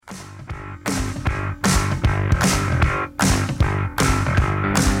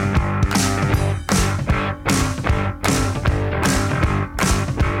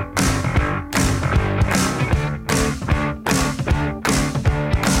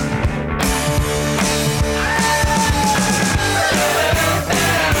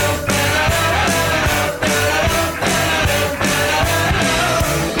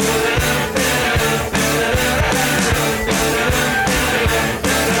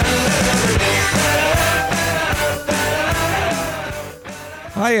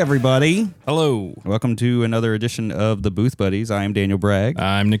Hi, everybody. Hello. Welcome to another edition of the Booth Buddies. I am Daniel Bragg.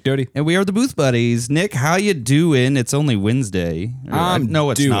 I'm Nick Doty. And we are the Booth Buddies. Nick, how you doing? It's only Wednesday. No,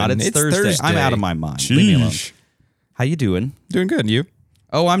 it's not. It's Thursday. I'm out of my mind. Jeez. Leave me alone. How you doing? Doing good. You?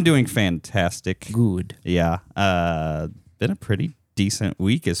 Oh, I'm doing fantastic. Good. Yeah. Been a pretty decent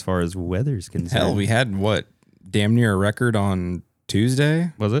week as far as weather's concerned. Hell, we had what? Damn near a record on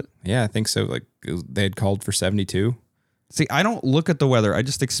Tuesday. Was it? Yeah, I think so. Like they had called for 72. See, I don't look at the weather. I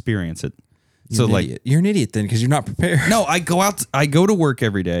just experience it. You're an idiot then because you're not prepared. No, I go to work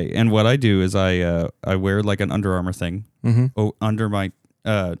every day, and what I do is I wear like an Under Armour thing under my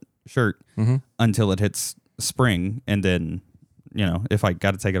shirt until it hits spring, and then if I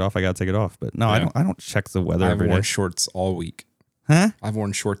got to take it off, I got to take it off. But no, Yeah. I don't check the weather I've every worn day. shorts all week. Huh? I've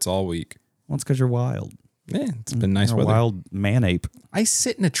worn shorts all week. Well, it's because you're wild. Yeah, it's been nice You're a weather. wild man ape. I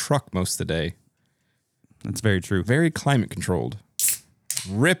sit in a truck most of the day. That's very true. Very climate controlled.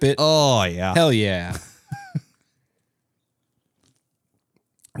 Rip it. Oh yeah. Hell yeah.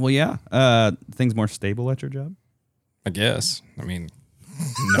 Well, yeah. Things more stable at your job. I guess. I mean,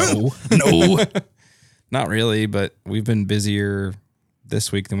 no. No. Not really, but we've been busier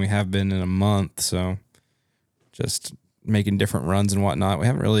this week than we have been in a month. So just making different runs and whatnot. We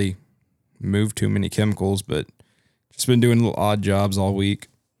haven't really moved too many chemicals, but just been doing little odd jobs all week.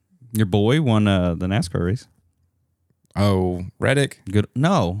 Your boy won the NASCAR race. Oh, Reddick? Good.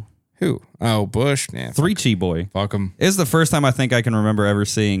 No. Who? Oh, Bush? Yeah, 3-Chi boy. fuck him. It's the first time I think I can remember ever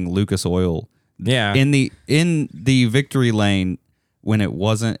seeing Lucas Oil Yeah. in the victory lane when it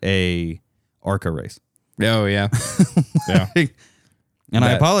wasn't a ARCA race. Oh, yeah. Yeah. And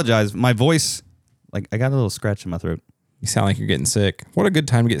I apologize. My voice, like I got a little scratch in my throat. You sound like you're getting sick. What a good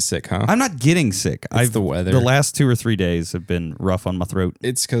time to get sick, huh? I'm not getting sick. The weather. The last 2 or 3 days have been rough on my throat.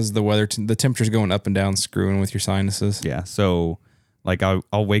 It's because the weather, the temperature's going up and down, screwing with your sinuses. Yeah. So like I'll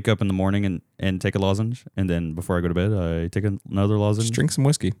wake up in the morning and take a lozenge. And then before I go to bed, I take another lozenge. Just drink some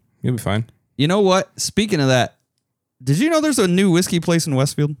whiskey. You'll be fine. You know what? Speaking of that, did you know there's a new whiskey place in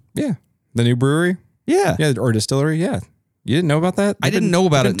Westfield? Yeah. The new brewery? Yeah. Yeah, or distillery? Yeah. You didn't know about that? I didn't know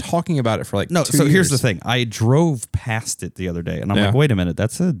about They've it. been talking about it for like 2 years. So here's the thing. I drove past it the other day, and I'm like, wait a minute.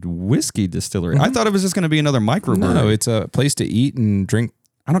 That's a whiskey distillery. I thought it was just going to be another microbrewery. No, it's a place to eat and drink.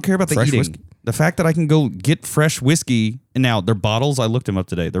 I don't care about the fresh eating. whiskey. The fact that I can go get fresh whiskey, and now their bottles, I looked them up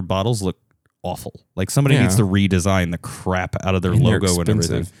today. Their bottles look awful. Like somebody needs to redesign the crap out of their And they're logo and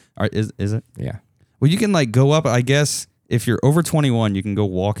everything. expensive. Is it? Yeah. Well, you can like go up, I guess. If you're over 21, you can go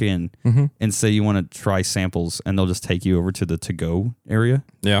walk in and say you want to try samples, and they'll just take you over to the to-go area,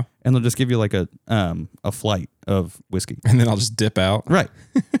 Yeah. and they'll just give you like a flight of whiskey. And then I'll just dip out. Right.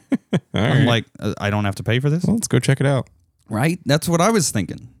 I'm right. like, I don't have to pay for this? Well, let's go check it out. Right? That's what I was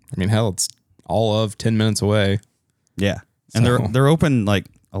thinking. I mean, hell, it's all of 10 minutes away. Yeah. And they're open like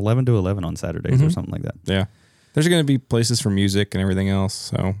 11 to 11 on Saturdays or something like that. Yeah. There's going to be places for music and everything else.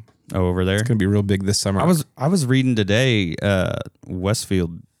 So Oh, over there? it's going to be real big this summer. I was reading today,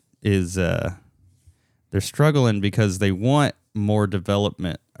 Westfield is they're struggling because they want more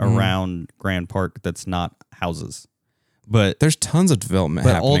development around Grand Park that's not houses. But There's tons of development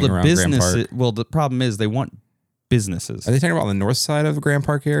happening all the around Grand Park. businesses, well, the problem is they want businesses. Are they talking about the north side of Grand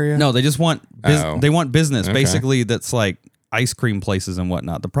Park area? No, they just want they want business Okay. basically that's like ice cream places and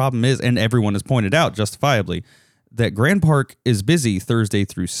whatnot. The problem is, and everyone has pointed out justifiably, that Grand Park is busy Thursday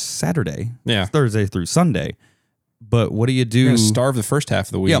through Saturday. Yeah. Thursday through Sunday. But what do you do? You're going to starve the first half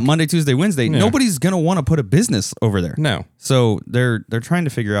of the week. Yeah, Monday, Tuesday, Wednesday. Yeah. Nobody's going to want to put a business over there. No. So they're trying to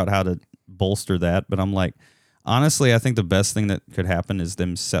figure out how to bolster that. But I'm like, honestly, I think the best thing that could happen is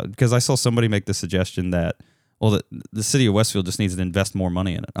them sell, because I saw somebody make the suggestion that, well, the city of Westfield just needs to invest more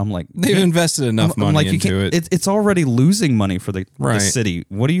money in it. I'm like, They've invested enough money into it. It's already losing money for the city.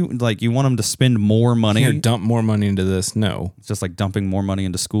 What do you like? You want them to spend more money? Here, dump more money into this. No. It's just like dumping more money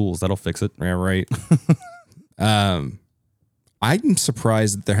into schools. That'll fix it. Yeah, right. I'm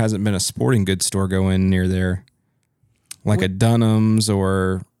surprised that there hasn't been a sporting goods store go in near there. Like a Dunham's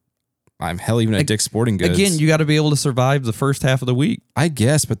or hell, even a Dick's Sporting Goods. Again, you got to be able to survive the first half of the week. I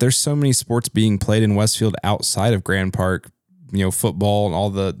guess, but there's so many sports being played in Westfield outside of Grand Park, football and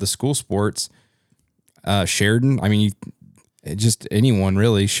all the school sports. Sheridan, I mean, just anyone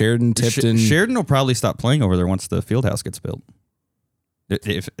really. Sheridan, Tipton. Sheridan will probably stop playing over there once the field house gets built.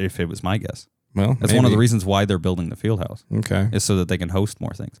 If it was my guess. Well, that's one of the reasons why they're building the field house. Okay. Is so that they can host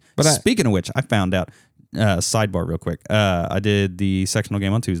more things. But speaking of which, I found out, sidebar real quick. I did the sectional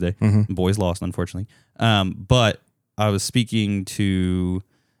game on Tuesday. Boys lost, unfortunately. But I was speaking to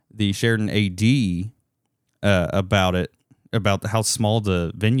the Sheridan AD about it, about how small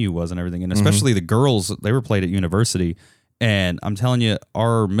the venue was and everything. And especially the girls, they were played at university. And I'm telling you,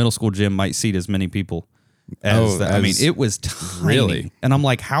 our middle school gym might seat as many people as that. I mean, it was tiny. Really? And I'm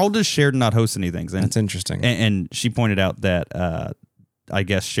like, how does Sheridan not host anything? And, that's interesting. And she pointed out that I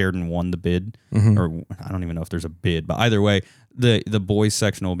guess Sheridan won the bid, or I don't even know if there's a bid, but either way, the boys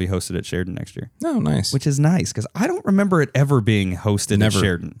section will be hosted at Sheridan next year. Oh, nice. Which is nice because I don't remember it ever being hosted at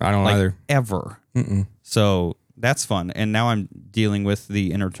Sheridan. I don't either. Ever. So that's fun. And now I'm dealing with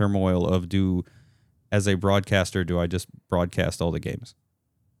the inner turmoil of as a broadcaster, do I just broadcast all the games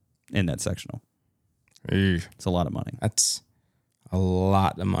in that sectional? It's a lot of money. That's a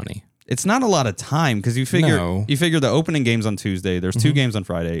lot of money. It's not a lot of time because you figure the opening game's on Tuesday, there's 2 games on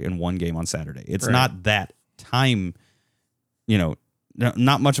Friday and 1 game on Saturday. It's not that time,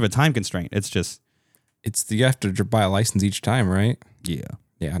 not much of a time constraint. It's just you have to buy a license each time, right? Yeah.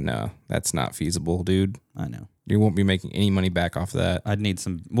 Yeah, no, that's not feasible, dude. I know. You won't be making any money back off that. I'd need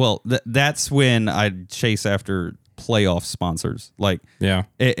some. Well, that's when I'd chase after playoff sponsors.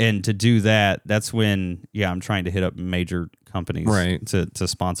 And to do that, that's when I'm trying to hit up major companies to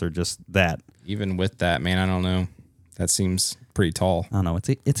sponsor just that. Even with that, man, I don't know. That seems pretty tall. I don't know.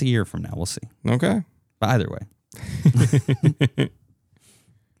 It's a year from now. We'll see. Okay. But either way.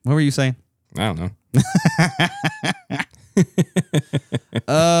 What were you saying? I don't know.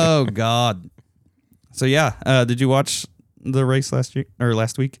 Oh God. So did you watch the race last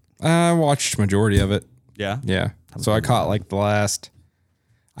week? I watched majority of it. Yeah. Yeah. So I caught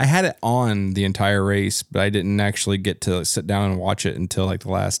I had it on the entire race, but I didn't actually get to sit down and watch it until the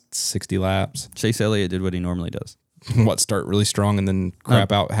last 60 laps. Chase Elliott did what he normally does. Start really strong and then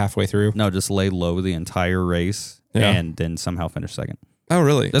crap out halfway through? No, just lay low the entire race and then somehow finish second. Oh,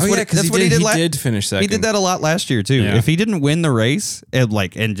 really? That's what he did. He did finish second. He did that a lot last year too. Yeah. If he didn't win the race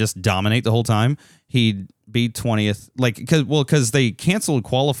and just dominate the whole time, he'd be 20th. Because they canceled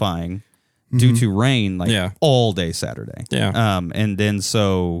qualifying due to rain all day Saturday. Yeah. And then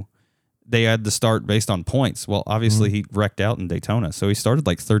so they had to start based on points. Well, obviously he wrecked out in Daytona, so he started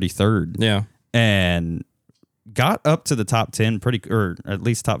 33rd. Yeah. And got up to the top 10 or at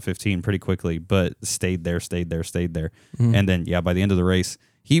least top 15 pretty quickly, but stayed there. And then, by the end of the race,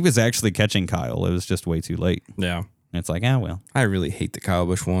 he was actually catching Kyle. It was just way too late. Yeah. And it's like, well. I really hate that Kyle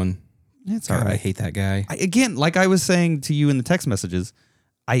Busch won. It's all right. I hate that guy. Again, like I was saying to you in the text messages,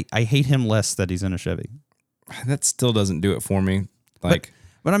 I hate him less that he's in a Chevy. That still doesn't do it for me. But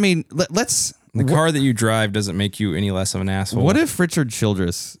I mean, let's... The car that you drive doesn't make you any less of an asshole. What if Richard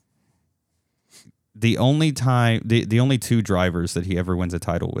Childress... The only 2 drivers that he ever wins a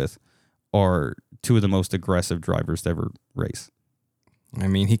title with are 2 of the most aggressive drivers to ever race. I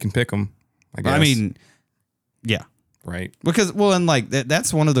mean, he can pick them, I guess. I mean, yeah. Right. Because,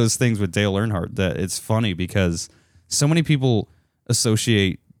 that's one of those things with Dale Earnhardt that it's funny because so many people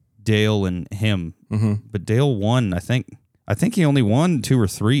associate Dale and him, but Dale won, I think he only won 2 or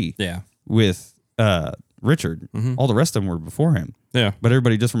 3 with Richard. All the rest of them were before him. Yeah. But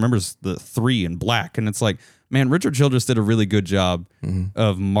everybody just remembers the 3 in black. And it's like, man, Richard Childress did a really good job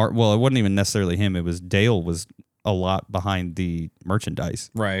of well, it wasn't even necessarily him. It was Dale was a lot behind the merchandise.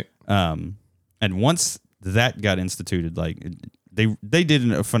 Right. And once that got instituted, they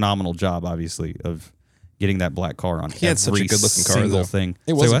did a phenomenal job, obviously, of getting that black car on. He had such a good looking car, though. Thing.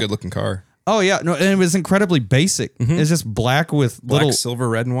 It was a good looking car. Oh yeah, no, and it was incredibly basic. It's just black with little silver,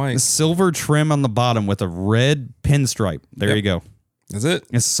 red, and white. Silver trim on the bottom with a red pinstripe. There you go. Is it?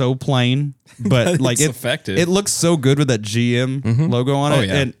 It's so plain, but it's effective. It looks so good with that GM logo on it.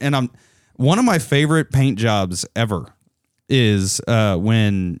 Yeah. And one of my favorite paint jobs ever is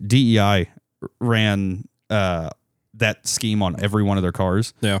when DEI ran that scheme on every one of their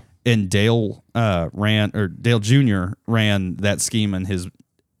cars. Yeah. And Dale Jr. ran that scheme in his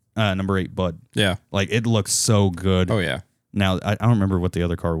number 8 Bud. Yeah. It looks so good. Oh yeah. Now I don't remember what the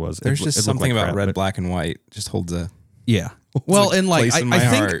other car was. There's just something about red, black, and white just holds a Well, and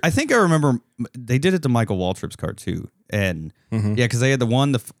I think I remember they did it to Michael Waltrip's car too, and because they had the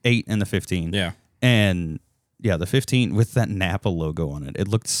 1, the 8, and the 15. Yeah. And the 15 with that Napa logo on it. It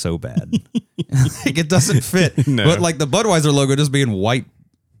looked so bad. It doesn't fit. No. But the Budweiser logo just being white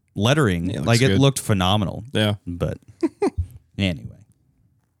lettering, it good. looked phenomenal. Yeah. But anyway.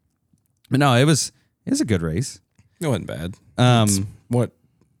 But no, it was a good race. It wasn't bad. It's what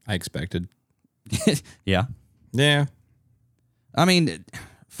I expected. Yeah. Yeah. I mean,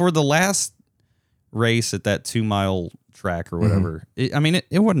 for the last race at that 2-mile track or whatever, it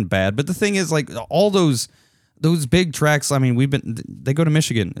wasn't bad. But the thing is, all those big tracks, I mean, they go to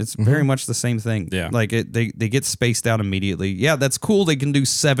Michigan. It's very much the same thing. Yeah. They get spaced out immediately. Yeah, that's cool. They can do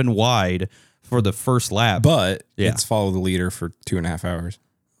 7 wide for the first lap. But it's follow the leader for 2.5 hours.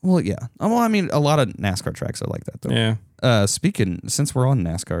 Well, yeah. Well, I mean, a lot of NASCAR tracks are like that, though. Yeah. Since we're on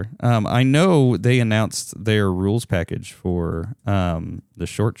NASCAR, I know they announced their rules package for the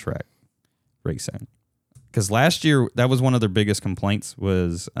short track racing. Because last year, that was one of their biggest complaints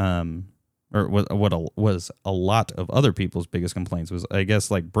was, or what was a lot of other people's biggest complaints was, I guess,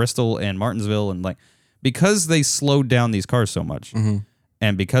 like Bristol and Martinsville, and like because they slowed down these cars so much,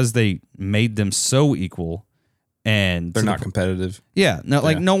 and because they made them so equal. And they're not competitive. Yeah. No,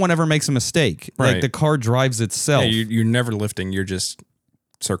 like no one ever makes a mistake. Right. Like the car drives itself. Yeah, you're never lifting. You're just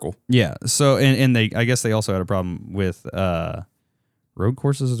circle. Yeah. So, and I guess they also had a problem with road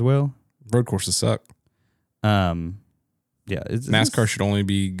courses as well. Road courses suck. Yeah. NASCAR should only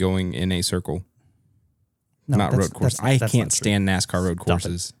be going in a circle, not road courses. I can't stand NASCAR road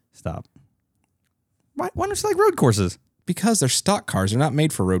courses. Stop. Why don't you like road courses? Because they're stock cars. They're not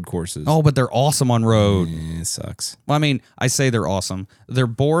made for road courses. Oh, but they're awesome on road. It sucks. Well, I mean, I say they're awesome. They're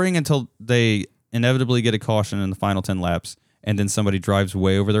boring until they inevitably get a caution in the final 10 laps, and then somebody drives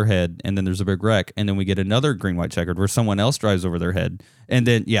way over their head, and then there's a big wreck, and then we get another green-white checkered where someone else drives over their head, and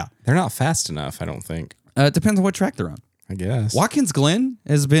then, yeah. They're not fast enough, I don't think. It depends on what track they're on. I guess. Watkins Glen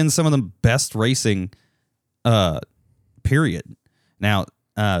has been some of the best racing, period. Now,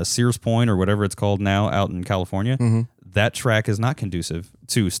 Sears Point or whatever it's called now out in California, that track is not conducive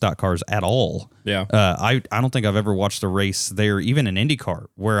to stock cars at all. Yeah. I don't think I've ever watched a race there, even an IndyCar,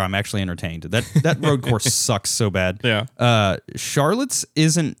 where I'm actually entertained. That road course sucks so bad. Yeah. Charlotte's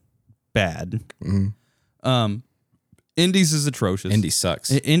isn't bad. Indy's is atrocious. Indy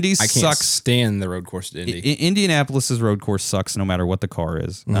sucks. Indy I can't sucks. stand the road course at Indy. Indianapolis's road course sucks no matter what the car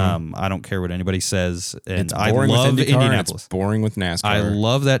is. I don't care what anybody says. And It's I boring love with IndyCar, Indianapolis. It's boring with NASCAR. I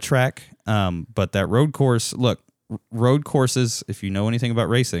love that track. But that road course, look, road courses, if you know anything about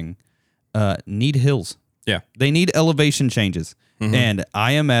racing, need hills. Yeah. They need elevation changes. And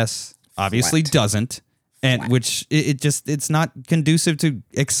IMS obviously doesn't. And which it's not conducive to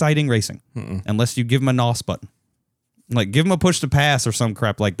exciting racing unless you give them a NOS button. Like, give them a push to pass or some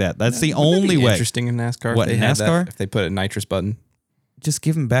crap like that. That's the only way. Interesting in NASCAR. What, if in they had NASCAR? that, if they put a nitrous button. Just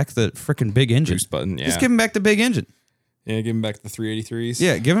give them back the freaking big engine. Boost button, yeah. Just give them back the big engine. Yeah, give them back the 383s.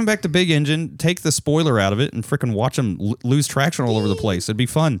 Yeah, give them back the big engine, take the spoiler out of it, and freaking watch them lose traction all over the place. It'd be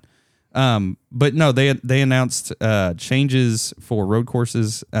fun. But no, they announced changes for road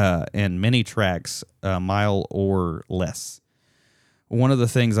courses and mini tracks, a mile or less. One of the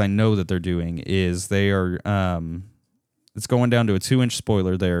things I know that they're doing is they are... it's going down to a 2-inch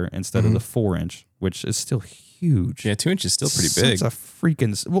spoiler there instead of the 4-inch, which is still huge. Yeah, 2 inches is still pretty big. It's a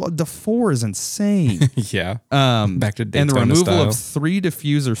freaking... Well, the 4 is insane. Yeah. Back to and the Daytona removal style. of 3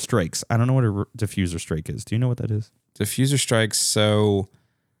 diffuser strakes. I don't know what a diffuser strake is. Do you know what that is? Diffuser strikes, so...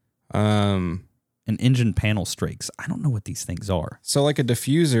 An engine panel strakes. I don't know what these things are. So like a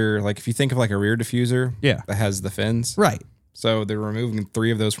diffuser, like if you think of like a rear diffuser Yeah. that has the fins. Right. So they're removing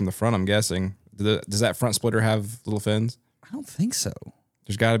 3 of those from the front, I'm guessing. Does that front splitter have little fins? I don't think so.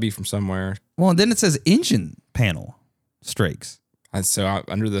 There's got to be from somewhere. Well, and then it says engine panel strakes. And so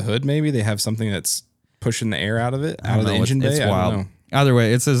under the hood, maybe they have something that's pushing the air out of it, I out don't of the know. engine It's bay. I wild. don't know. Either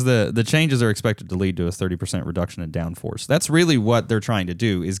way, it says the changes are expected to lead to a 30% reduction in downforce. That's really what they're trying to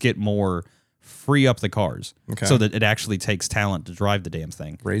do, is get more, free up the cars Okay. so that it actually takes talent to drive the damn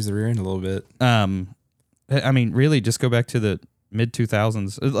thing. Raise the rear end a little bit. I mean, really, just go back to the mid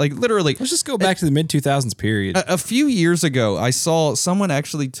 2000s. Like, literally, Let's just go back to the mid 2000s period. a few years ago, I saw someone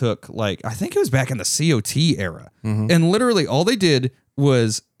actually took, like, I think it was back in the COT era, and literally all they did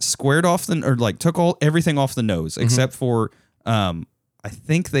was squared off took everything off the nose except for, I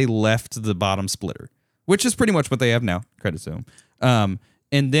think they left the bottom splitter, which is pretty much what they have now. Credit to them.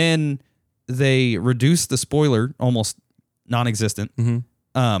 And then they reduced the spoiler almost non-existent, and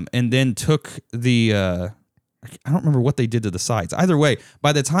then took the I don't remember what they did to the sides. Either way,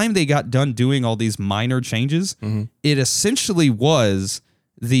 by the time they got done doing all these minor changes, it essentially was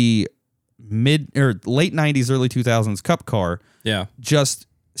the mid or late 90s, early 2000s Cup car, Yeah. just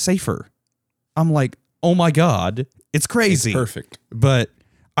safer. I'm like, oh my God, it's crazy. It's perfect. But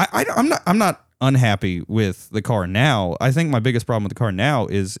I'm not unhappy with the car now. I think my biggest problem with the car now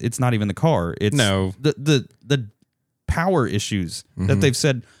is it's not even the car. It's No. the power issues that they've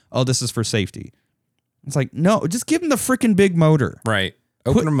said, oh, this is for safety. It's like, no, just give them the freaking big motor. Right.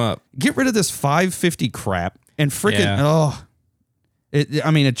 Open them up. Get rid of this 550 crap and freaking, Yeah.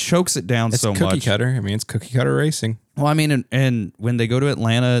 it chokes it down It's so cookie much. cutter. I mean, it's cookie cutter racing. Well, I mean, and when they go to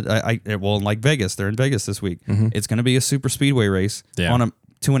Atlanta, like Vegas, they're in Vegas this week. It's going to be a super speedway race on a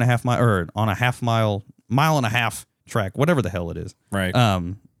 2.5 mile or on a mile and a half track, whatever the hell it is. Right.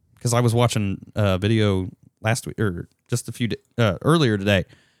 Because I was watching a video last week or just a few earlier today,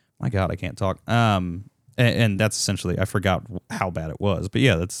 My God, I can't talk. And that's essentially, I forgot how bad it was, but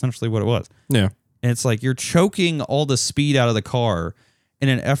yeah, that's essentially what it was. Yeah. And it's like you're choking all the speed out of the car in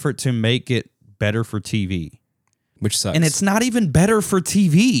an effort to make it better for TV. Which sucks. And it's not even better for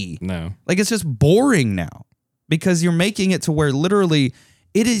TV. No. Like, it's just boring now because you're making it to where literally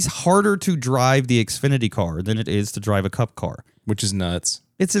it is harder to drive the Xfinity car than it is to drive a Cup car. Which is nuts.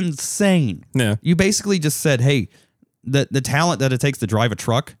 It's insane. Yeah. You basically just said, hey, the talent that it takes to drive a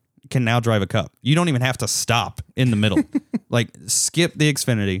truck can now drive a Cup. You don't even have to stop in the middle. Like, skip the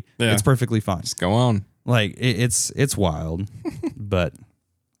Xfinity. Yeah. It's perfectly fine. Just go on. Like, it's wild. But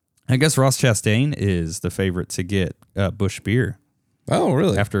I guess Ross Chastain is the favorite to get Busch Beer. Oh,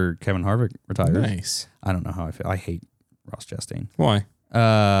 really? After Kevin Harvick retires. Nice. I don't know how I feel. I hate Ross Chastain. Why?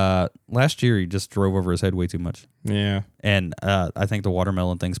 Last year he just drove over his head way too much. Yeah. And I think the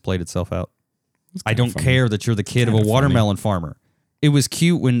watermelon thing's played itself out. I don't funny. care that you're the kid of a watermelon farmer. It was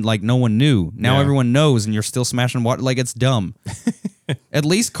cute when like no one knew. Now everyone knows and you're still smashing water. Like, it's dumb. At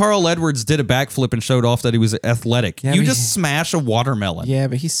least Carl Edwards did a backflip and showed off that he was athletic. Yeah, you just smash a watermelon. Yeah,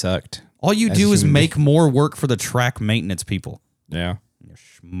 but he sucked. All you do is make more work for the track maintenance people. Yeah. You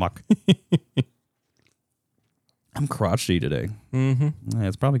schmuck. I'm crotchety today. Mm-hmm. Yeah,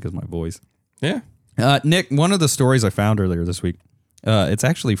 it's probably because of my voice. Yeah. Nick, one of the stories I found earlier this week, it's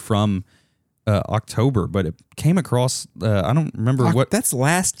actually from October, but it came across, I don't remember what. That's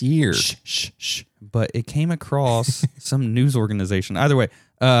last year. Shh. But it came across some news organization. Either way,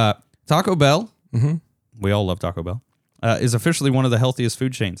 Taco Bell, we all love Taco Bell, is officially one of the healthiest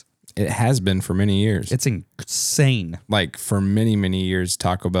food chains. It has been for many years. It's insane. Like, for many, many years,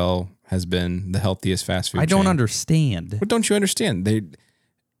 Taco Bell has been the healthiest fast food chain. I don't understand. What don't you understand?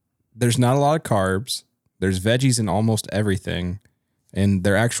 There's not a lot of carbs. There's veggies in almost everything. And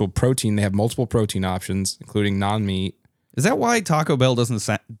their actual protein, they have multiple protein options, including non-meat. Is that why Taco Bell doesn't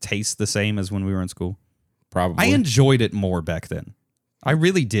taste the same as when we were in school? Probably. I enjoyed it more back then. I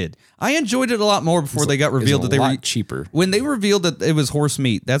really did. I enjoyed it a lot more before they got revealed that they were cheaper. When they revealed that it was horse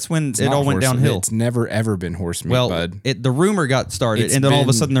meat, that's when it all went downhill. It's never ever been horse meat, well, bud. The rumor got started, and then all of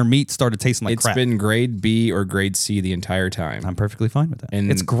a sudden their meat started tasting like crap. It's been grade B or grade C the entire time. I'm perfectly fine with that. And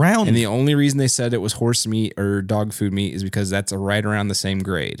it's ground. And the only reason they said it was horse meat or dog food meat is because that's right around the same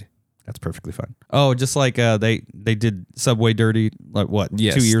grade. That's perfectly fine. Oh, just like they did Subway dirty, like what,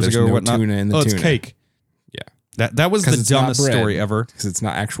 yes, 2 years ago or whatnot? Tuna in the tuna. It's cake. Yeah. That was the dumbest story ever. Because it's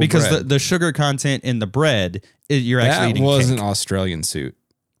not actual because bread. the sugar content in the bread, you're actually eating That was cake. an Australian suit.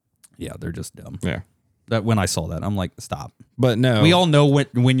 Yeah, they're just dumb. Yeah. That when I saw that, I'm like, stop. But no. We all know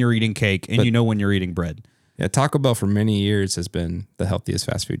when you're eating cake and you know when you're eating bread. Yeah, Taco Bell for many years has been the healthiest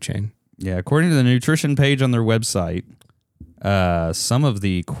fast food chain. Yeah, according to the nutrition page on their website, some of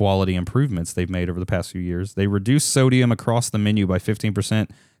the quality improvements they've made over the past few years, they reduced sodium across the menu by 15%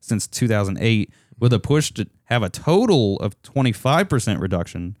 since 2008, with a push to have a total of 25%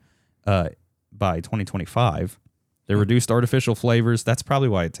 reduction by 2025. They reduced artificial flavors. That's probably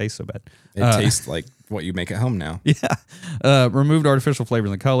why it tastes so bad. It tastes like what you make at home now. Yeah. Removed artificial flavors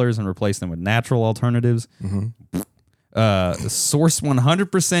and colors and replaced them with natural alternatives. Source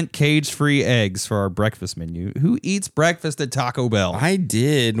 100% cage-free eggs for our breakfast menu. Who eats breakfast at Taco Bell? I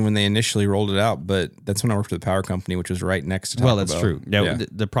did when they initially rolled it out, but that's when I worked for the power company, which was right next to Taco Bell. Well, that's true. Yeah,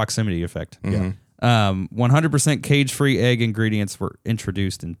 the proximity effect. Yeah. 100% cage-free egg ingredients were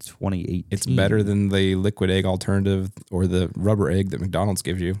introduced in 2018. It's better than the liquid egg alternative or the rubber egg that McDonald's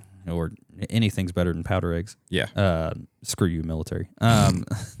gives you. Or anything's better than powder eggs. Yeah. Screw you, military. And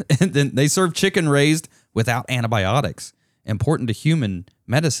then they serve chicken raised without antibiotics, important to human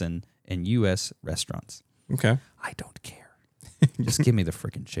medicine in U.S. restaurants. Okay. I don't care. Just give me the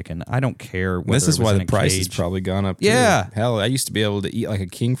freaking chicken. I don't care whether this is it was why in the a price cage. has probably gone up. Yeah. Too. Hell, I used to be able to eat like a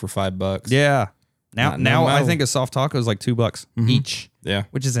king for $5. Yeah. Now I no. think a soft taco is like $2 each. Yeah.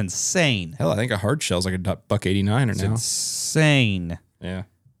 Which is insane. Hell, I think a hard shell's like $1.89 It's now. insane. Yeah.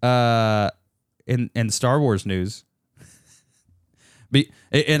 In Star Wars news,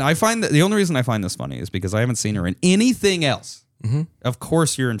 and I find that the only reason I find this funny is because I haven't seen her in anything else. Of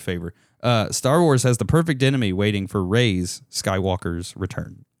course, you're in favor. Star Wars has the perfect enemy waiting for Rey's Skywalker's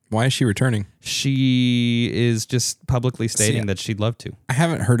return. Why is she returning? She is just publicly stating that she'd love to. I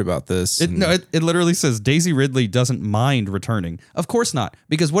haven't heard about this. It literally says Daisy Ridley doesn't mind returning. Of course not,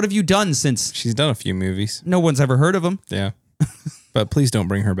 because what have you done since? She's done a few movies. No one's ever heard of them. Yeah. But please don't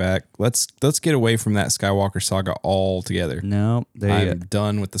bring her back. Let's get away from that Skywalker saga altogether. No, I'm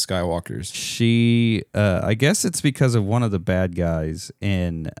done with the Skywalkers. She, I guess it's because of one of the bad guys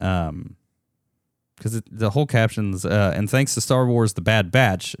in, because the whole captions, and thanks to Star Wars: The Bad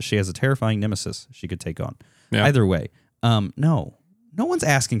Batch, she has a terrifying nemesis she could take on. Yeah. Either way, no, No one's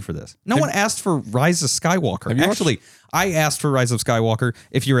asking for this. No one asked for Rise of Skywalker. Actually, I asked for Rise of Skywalker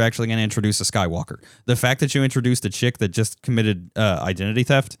if you were actually going to introduce a Skywalker. The fact that you introduced a chick that just committed identity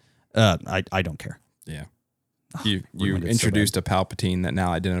theft, I don't care. Yeah. You introduced a Palpatine that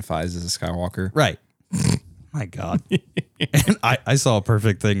now identifies as a Skywalker. Right. My God. And I saw a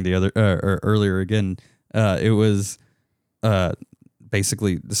perfect thing the other earlier again. It was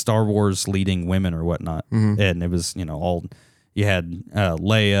basically the Star Wars leading women or whatnot. And it was, all... You had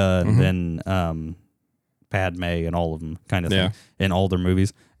Leia and then Padme and all of them kind of thing in all their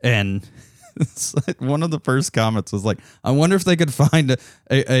movies. And it's like one of the first comments was like, I wonder if they could find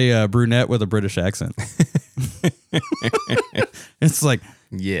a brunette with a British accent. It's like,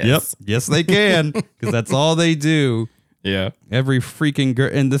 yes, they can, because that's all they do. Yeah. Every freaking girl.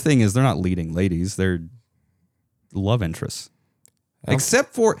 And the thing is, they're not leading ladies. They're love interests. Oh.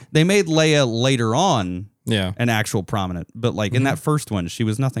 Except for they made Leia later on an actual prominent. But like in that first one, she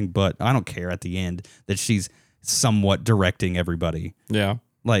was nothing but, I don't care at the end that she's somewhat directing everybody. Yeah.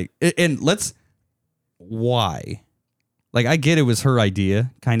 Like, and why? Like, I get it was her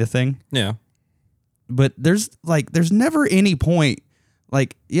idea kind of thing. Yeah. But there's never any point,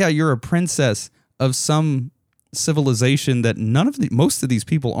 like, yeah, you're a princess of some civilization that most of these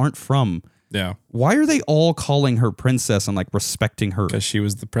people aren't from. Yeah. Why are they all calling her princess and like respecting her? Because she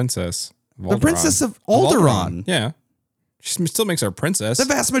was the princess. The princess of Alderaan. Yeah. She still makes her a princess. The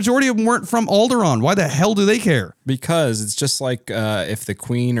vast majority of them weren't from Alderaan. Why the hell do they care? Because it's just like if the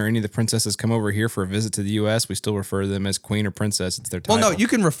queen or any of the princesses come over here for a visit to the U.S., we still refer to them as queen or princess. It's their title. Well, no, you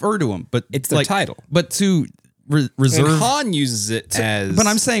can refer to them, but it's their title. But to reserve... And Han uses it as... But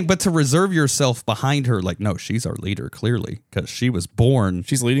I'm saying, but to reserve yourself behind her, like, no, she's our leader, clearly, because she was born...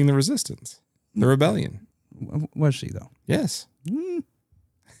 She's leading the resistance. The rebellion. Was she, though? Yes.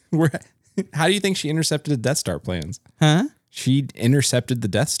 How do you think she intercepted the Death Star plans? Huh? She intercepted the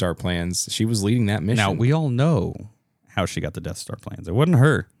Death Star plans. She was leading that mission. Now, we all know how she got the Death Star plans. It wasn't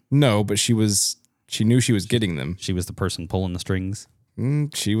her. No, but she knew she was getting them. She was the person pulling the strings.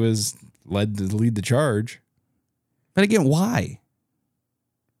 She was led to lead the charge. But again, why?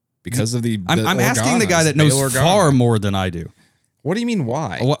 Because of the I'm asking the guy that knows far more than I do. What do you mean,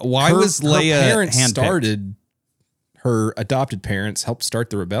 why? Why was Leia her parents handpicked? started... Her adopted parents helped start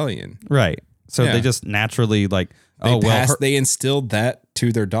the rebellion. Right. So they just naturally they instilled that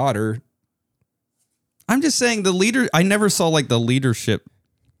to their daughter. I'm just saying the leader, I never saw like the leadership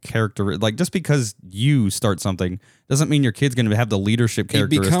character. Like just because you start something doesn't mean your kid's going to have the leadership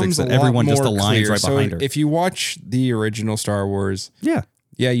characteristics that everyone just aligns right behind her. If you watch the original Star Wars, yeah,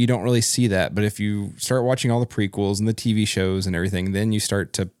 you don't really see that. But if you start watching all the prequels and the TV shows and everything, then you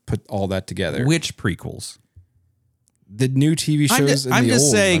start to put all that together. Which prequels? The new TV shows. I'm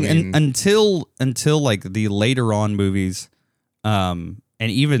just saying, until like the later on movies, and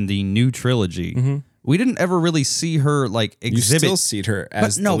even the new trilogy, we didn't ever really see her like exhibit. You still see her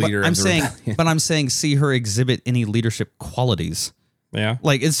as the leader. I'm saying, see her exhibit any leadership qualities. Yeah,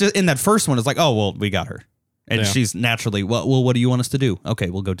 like it's just in that first one. It's like, oh well, we got her, and she's naturally well. What do you want us to do? Okay,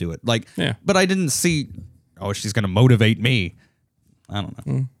 we'll go do it. Like, but I didn't see. Oh, she's going to motivate me. I don't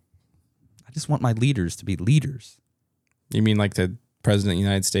know. I just want my leaders to be leaders. You mean like the president of the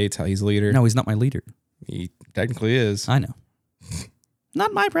United States, how he's a leader? No, he's not my leader. He technically is. I know.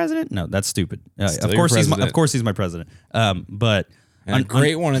 Not my president. No, that's stupid. Of course he's my president. But a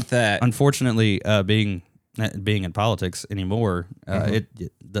great one at that. Unfortunately, being in politics anymore,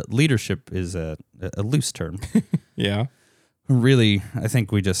 the leadership is a loose term. Yeah. Really, I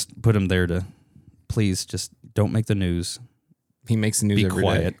think we just put him there to please just don't make the news. He makes the news every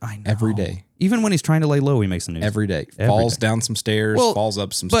day. I know. Every day. Even when he's trying to lay low, he makes the news. Every day. Falls down some stairs, falls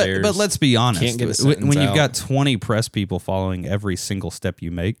up some stairs. But let's be honest. Can't get a sentence when you've out. got 20 press people following every single step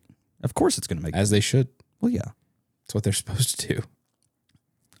you make, of course it's going to make As they should. Well, yeah. That's what they're supposed to do.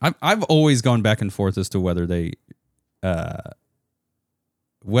 I've always gone back and forth as to whether they... not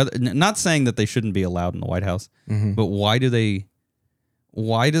saying that they shouldn't be allowed in the White House, but why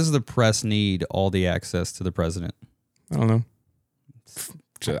does the press need all the access to the president? I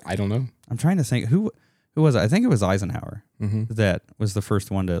don't know. I'm trying to think who was it? I think it was Eisenhower that was the first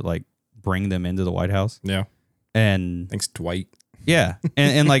one to like bring them into the White House. Yeah. And thanks, Dwight. Yeah.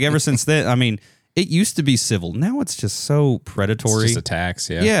 And like ever since then, I mean, it used to be civil. Now it's just so predatory. It's just attacks.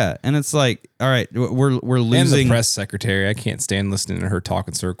 Yeah. Yeah. And it's like, all right, we're losing. And the press secretary. I can't stand listening to her talk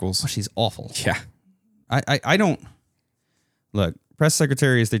in circles. Oh, she's awful. Yeah. I don't look, press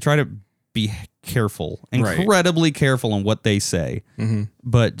secretaries, they try to be careful, incredibly careful in what they say,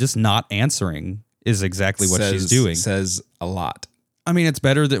 but just not answering is exactly what she's doing. Says a lot. I mean, it's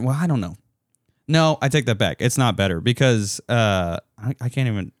better than, well, I don't know. No, I take that back. It's not better because I I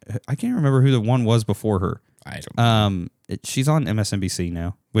can't remember who the one was before her. I don't know. She's on MSNBC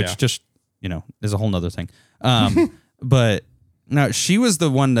now, which just, is a whole nother thing. But no, she was the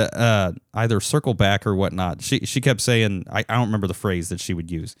one that either circle back or whatnot. She kept saying, I don't remember the phrase that she would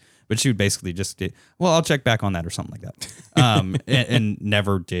use, but she would basically just, I'll check back on that or something like that. And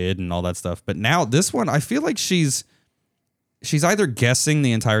never did and all that stuff. But now this one, I feel like she's either guessing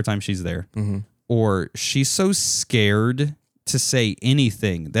the entire time she's there or she's so scared to say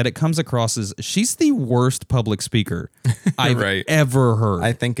anything that it comes across as she's the worst public speaker I've ever heard.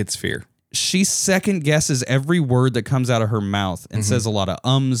 I think it's fear. She second guesses every word that comes out of her mouth and says a lot of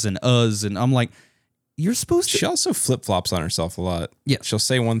ums and uhs. And I'm like, you're supposed to. She also flip-flops on herself a lot. Yeah. She'll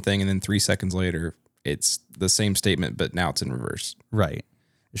say one thing and then 3 seconds later, it's the same statement, but now it's in reverse. Right.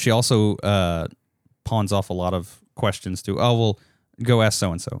 She also pawns off a lot of questions to, go ask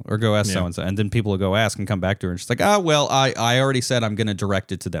so-and-so or go ask so-and-so. And then people will go ask and come back to her and she's like, I already said I'm going to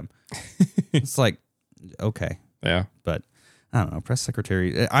direct it to them. It's like, okay. Yeah. But I don't know, press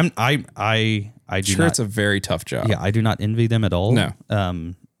secretary. I do sure not, it's a very tough job. Yeah, I do not envy them at all. No.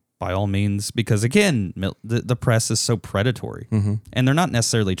 By all means, because again, the press is so predatory and they're not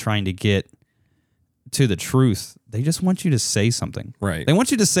necessarily trying to get to the truth. They just want you to say something. Right. They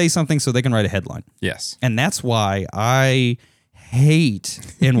want you to say something so they can write a headline. Yes. And that's why I hate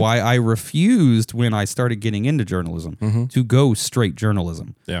and why I refused when I started getting into journalism to go straight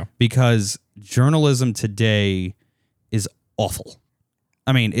journalism. Yeah. Because journalism today is awful.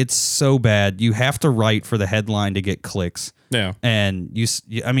 I mean, it's so bad. You have to write for the headline to get clicks. Yeah. And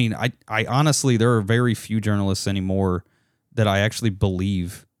I honestly, there are very few journalists anymore that I actually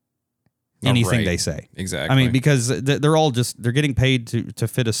believe anything they say. Exactly. I mean, because they're all they're getting paid to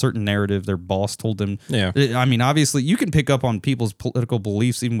fit a certain narrative. Their boss told them. Yeah. I mean, obviously, you can pick up on people's political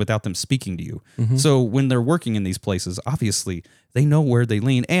beliefs even without them speaking to you. So when they're working in these places, obviously, they know where they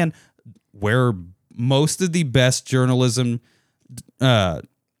lean and where most of the best journalism,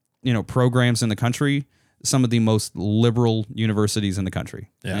 programs in the country, some of the most liberal universities in the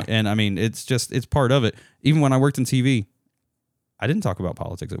country. Yeah. And I mean, it's part of it. Even when I worked in TV, I didn't talk about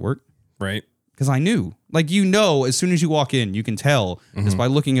politics at work. Right. Because I knew, as soon as you walk in, you can tell just by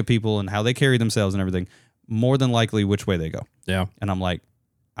looking at people and how they carry themselves and everything, more than likely which way they go. Yeah. And I'm like,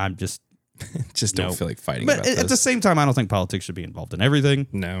 I'm just don't feel like fighting but about at this. the same time, I don't think politics should be involved in everything.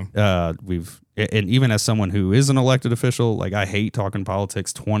 No. And even as someone who is an elected official, I hate talking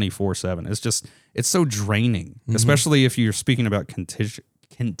politics 24/7. It's so draining, especially if you're speaking about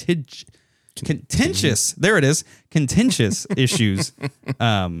contentious, there it is, contentious issues.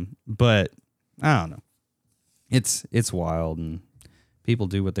 But I don't know. It's wild and people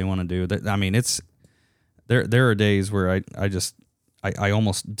do what they want to do. I mean, there are days where I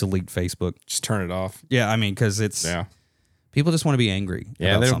almost delete Facebook. Just turn it off. Yeah, I mean, because people just want to be angry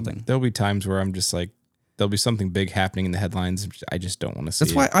about something. There'll be times where I'm just like, there'll be something big happening in the headlines. I just don't want to see.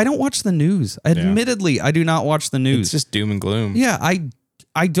 That's why I don't watch the news. Admittedly, I do not watch the news. It's just doom and gloom. Yeah,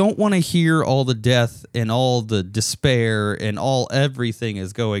 I don't want to hear all the death and all the despair and everything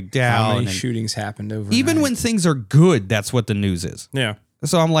is going down. How many shootings happened overnight? Even when things are good, that's what the news is. Yeah.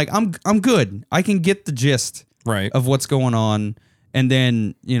 So I'm like, I'm good. I can get the gist of what's going on. And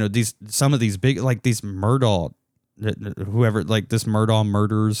then, some of these big, these Murdaugh, this Murdaugh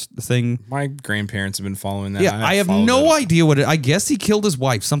murders thing. My grandparents have been following that. Yeah, I have no idea what I guess he killed his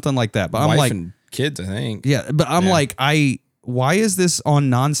wife, something like that. But I'm like, and kids, I think. Yeah, but I'm like, why is this on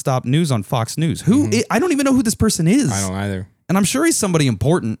nonstop news on Fox News? I don't even know who this person is. I don't either. And I'm sure he's somebody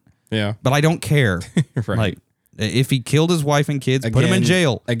important. Yeah. But I don't care. Right. If he killed his wife and kids, put him in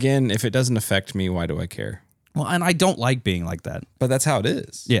jail. Again, if it doesn't affect me, why do I care? Well, and I don't like being like that. But that's how it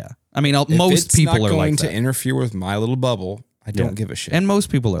is. Yeah. I mean, most people are like that. If it's not going to interfere with my little bubble, I don't give a shit. And most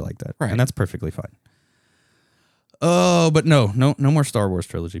people are like that. Right. And that's perfectly fine. Oh, but no more Star Wars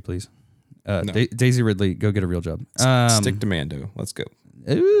trilogy, please. No. Daisy Ridley, go get a real job. Stick to Mando. Let's go.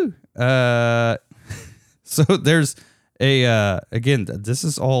 Ooh. So there's again, this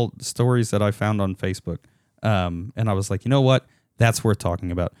is all stories that I found on Facebook. And I was like, you know what? That's worth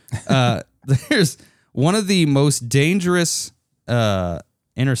talking about. There's one of the most dangerous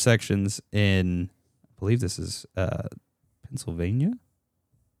intersections in, I believe this is Pennsylvania?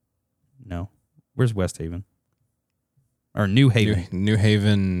 No. Where's West Haven? Or New Haven? New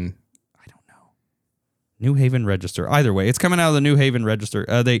Haven. I don't know. New Haven Register. Either way, it's coming out of the New Haven Register.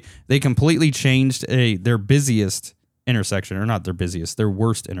 They completely changed their busiest intersection, or not their busiest, their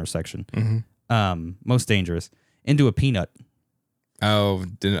worst intersection, most dangerous, into a peanut. Oh,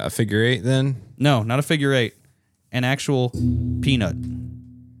 a figure eight then? No, not a figure eight. An actual peanut.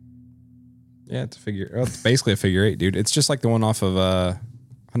 Yeah, it's a figure. Oh, it's basically a figure 8, dude. It's just like the one off of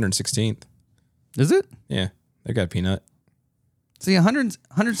 116th. Is it? Yeah, they got a peanut. See,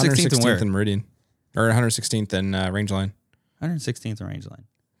 116th and where? and Meridian, or 116th and Rangeline. 116th and Rangeline.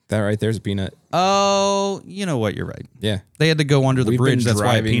 That right there's a peanut. Oh, you know what? You're right. Yeah, they had to go under the bridge. That's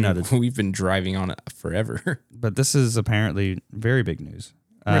why I peanutted. We've been driving on it forever. But this is apparently very big news.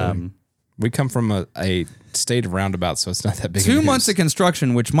 Really? We come from a state of roundabouts, so it's not that big. 2 months of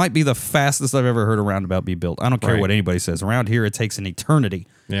construction, which might be the fastest I've ever heard a roundabout be built. I don't care what anybody says. Around here, it takes an eternity.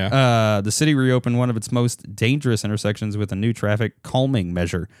 Yeah. The city reopened one of its most dangerous intersections with a new traffic calming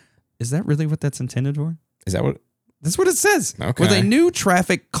measure. Is that really what that's intended for? Is that what? That's what it says. Okay. With a new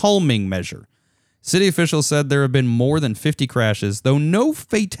traffic calming measure. City officials said there have been more than 50 crashes, though no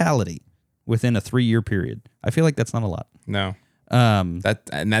fatality within a 3-year period. I feel like that's not a lot. No.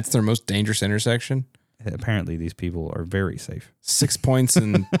 That's their most dangerous intersection. Apparently, these people are very safe. 6 points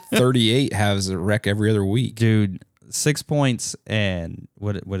and 38 has a wreck every other week. Dude, 6 points and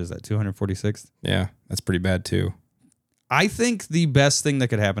what is that, 246? Yeah, that's pretty bad too. I think the best thing that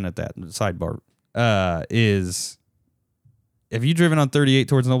could happen at that sidebar is, have you driven on 38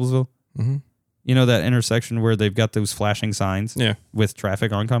 towards Noblesville? Mm-hmm. You know that intersection where they've got those flashing signs with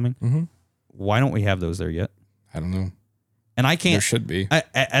traffic oncoming? Mm-hmm. Why don't we have those there yet? I don't know. And I can't. There should be.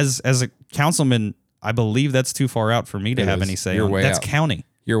 As a councilman, I believe that's too far out for me to have any say on. That's county.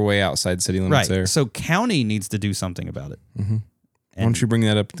 You're way outside city limits there. So county needs to do something about it. Mm-hmm. Why don't you bring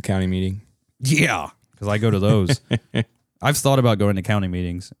that up at the county meeting? Yeah, because I go to those. I've thought about going to county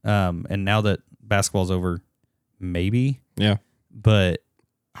meetings, and now that basketball's over, maybe. Yeah. But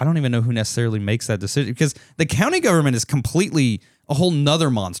I don't even know who necessarily makes that decision, because the county government is completely a whole nother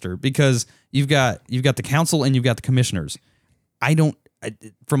monster, because you've got the council and you've got the commissioners.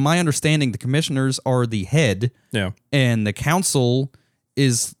 From my understanding, the commissioners are the head, and the council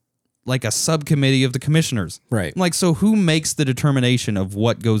is like a subcommittee of the commissioners. Right. Like, so who makes the determination of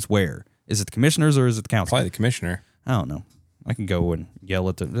what goes where? Is it the commissioners or is it the council? Probably the commissioner. I don't know. I can go and yell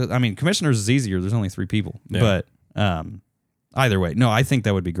at commissioners is easier. There's only 3 people. Yeah. But either way, no, I think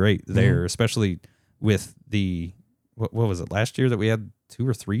that would be great there, especially with the, what was it, last year that we had 2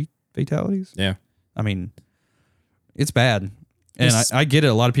 or 3 fatalities? Yeah. I mean, it's bad. And I get it.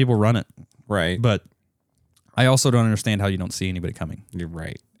 A lot of people run it. Right. But I also don't understand how you don't see anybody coming. You're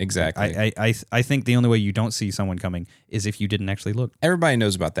right. Exactly. I think the only way you don't see someone coming is if you didn't actually look. Everybody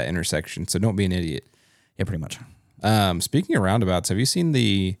knows about that intersection, so don't be an idiot. Yeah, pretty much. Speaking of roundabouts, have you seen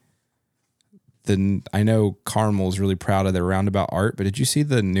the I know Carmel's really proud of their roundabout art, but did you see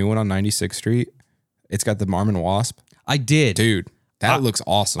the new one on 96th Street? It's got the Marm and Wasp. I did. Dude, that looks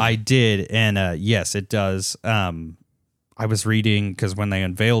awesome. I did, and yes, it does. I was reading, because when they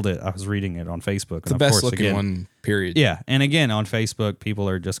unveiled it, I was reading it on Facebook. It's the best looking one, period. Yeah, and again, on Facebook, people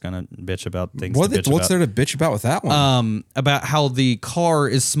are just going to bitch about things. What's there to bitch about with that one? About how the car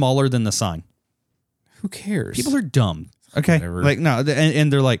is smaller than the sign. Who cares? People are dumb. Okay, whatever. Like no,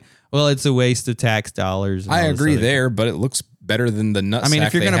 and they're like, well, it's a waste of tax dollars. I agree there, but it looks better than the nutsack. I mean,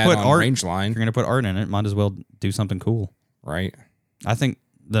 if you're going to put art, Rangeline, if you're going to put art in it, might as well do something cool, right? I think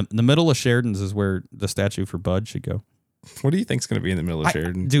the middle of Sheridan's is where the statue for Bud should go. What do you think's going to be in the middle of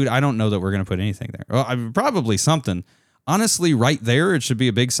Sheridan? Dude, I don't know that we're going to put anything there. Well, probably something. Honestly, right there, it should be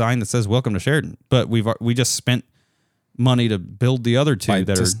a big sign that says "Welcome to Sheridan." But we just spent money to build the other 2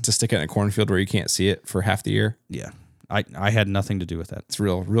 to stick it in a cornfield where you can't see it for half the year. Yeah, I had nothing to do with that. It's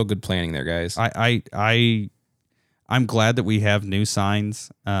real good planning there, guys. I'm glad that we have new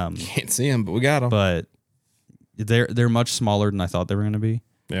signs. Can't see them, but we got them. But they're much smaller than I thought they were going to be.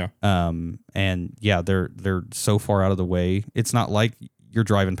 Yeah. And yeah, they're so far out of the way. It's not like you're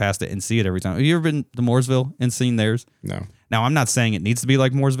driving past it and see it every time. Have you ever been to Mooresville and seen theirs? No. Now, I'm not saying it needs to be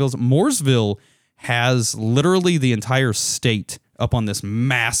like Mooresville's. Mooresville has literally the entire state up on this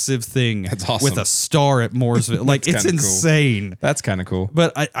massive thing. That's awesome. With a star at Mooresville. Like, it's insane. Cool. That's kind of cool.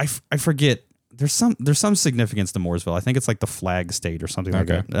 But I forget. There's some significance to Mooresville. I think it's like the flag state or something like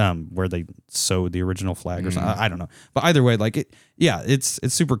that, where they sewed the original flag or something. I don't know. But either way, like it's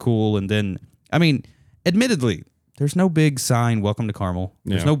super cool. And then, I mean, admittedly, there's no big sign, "Welcome to Carmel."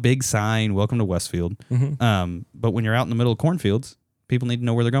 There's no big sign, "Welcome to Westfield." Mm-hmm. But when you're out in the middle of cornfields, people need to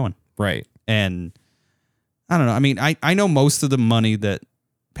know where they're going. Right. And I don't know. I mean, I know most of the money that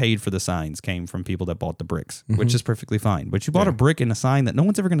paid for the signs came from people that bought the bricks, which is perfectly fine. But you bought a brick and a sign that no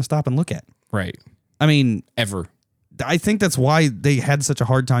one's ever going to stop and look at. Right. I mean, ever. I think that's why they had such a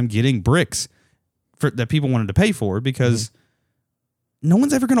hard time getting bricks that people wanted to pay for, because no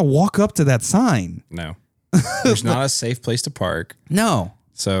one's ever going to walk up to that sign. No. There's not a safe place to park. No.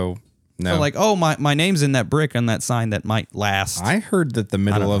 So No. So like, oh, my name's in that brick on that sign that might last. I heard that the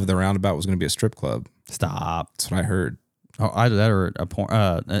middle of the roundabout was going to be a strip club. Stop. That's what I heard. Oh, either that or a porn.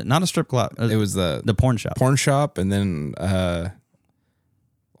 Not a strip club. It was the porn shop. Porn shop, and then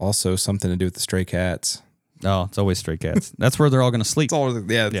also something to do with the stray cats. Oh, it's always stray cats. That's where they're all going to sleep. It's all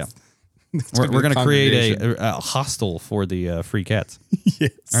yeah. We're going to create a hostel for the free cats.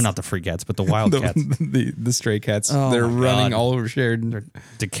 Yes. Or not the free cats, but the wild cats. The stray cats. Oh they're my running God. all over shared. They're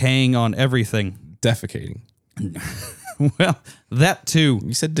decaying on everything. Defecating. Well, that too.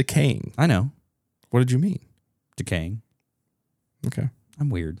 You said decaying. I know. What did you mean? Decaying. Okay. I'm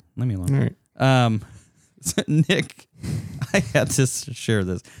weird. Leave me alone. All right. Nick, I had to share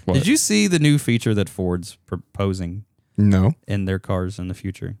this. What? Did you see the new feature that Ford's proposing No. in their cars in the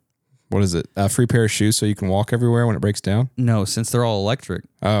future? What is it? A free pair of shoes so you can walk everywhere when it breaks down? No, since they're all electric,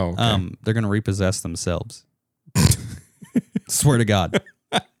 Oh, okay. they're going to repossess themselves. Swear to God.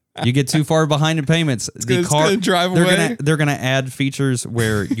 You get too far behind in payments. It's gonna drive away. They're gonna add features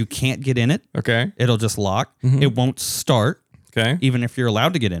where you can't get in it. Okay. It'll just lock. Mm-hmm. It won't start, Okay. even if you're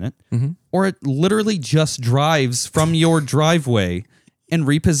allowed to get in it. Mm-hmm. Or it literally just drives from your driveway and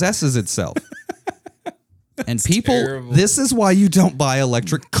repossesses itself. And people, terrible. this is why you don't buy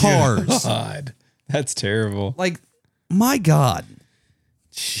electric cars. God. That's terrible. Like, my God.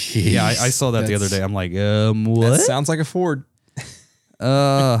 Jeez. Yeah, I saw that the other day. I'm like, what? That sounds like a Ford.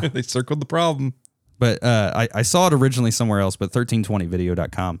 They circled the problem. But I saw it originally somewhere else, but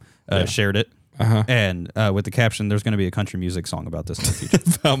 1320video.com shared it. Uh-huh. And with the caption, there's going to be a country music song about this in the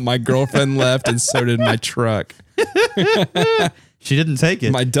future. About my girlfriend left and so did my truck. She didn't take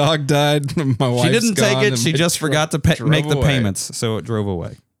it. My dog died. My wife's She didn't take gone, it. and She my just truck forgot to make the drove away. payments, so it drove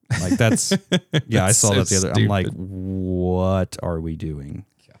away. Like that's yeah. I saw so that the other. I'm like, stupid. what are we doing?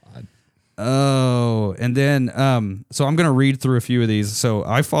 God. Oh, and then so I'm gonna read through a few of these. So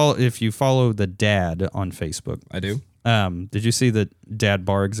I follow if you follow the dad on Facebook. I do. Did you see the dad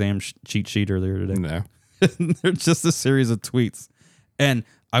bar exam cheat sheet earlier today? No. They're just a series of tweets, and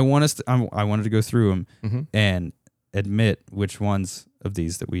I wanted to go through them and admit which ones of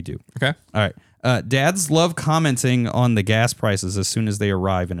these that we do. Okay. All right. Dads love commenting on the gas prices as soon as they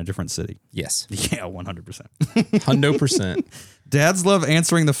arrive in a different city. Yes. Yeah, 100%. 100%. Dads love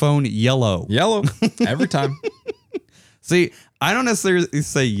answering the phone yellow. Yellow. Every time. See, I don't necessarily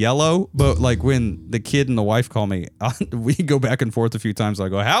say yellow, but like when the kid and the wife call me, we go back and forth a few times. I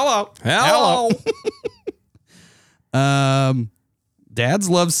go, hello. Dads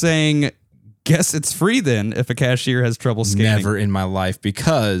love saying, guess it's free then if a cashier has trouble scanning. Never in my life,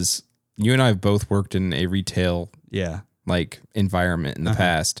 because you and I have both worked in a retail Yeah. like environment in the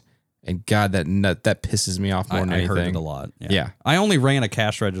past, and God, that pisses me off more than I anything. heard it a lot. Yeah. I only ran a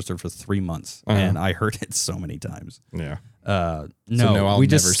cash register for 3 months, and I heard it so many times. Yeah. No, I'll we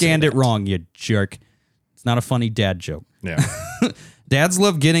just never say scanned it that. wrong, you jerk. It's not a funny dad joke. Yeah. Dads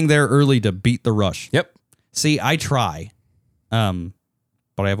love getting there early to beat the rush. Yep. See, I try, but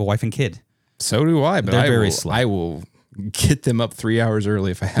I have a wife and kid. So do I, but They're very slow. I will get them up 3 hours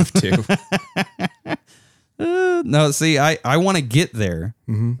early if I have to. No, see, I want to get there,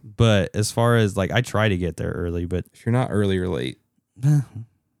 but as far as like, I try to get there early, but If you're not early or late,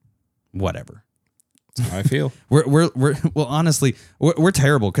 whatever. that's how I feel. We're well, honestly, we're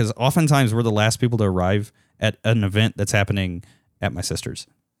terrible because oftentimes we're the last people to arrive at an event that's happening at my sister's.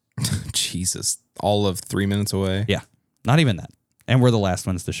 Jesus. All of 3 minutes away. Yeah, not even that. And we're the last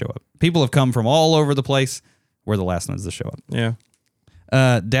ones to show up. People have come from all over the place. We're the last ones to show up. Yeah.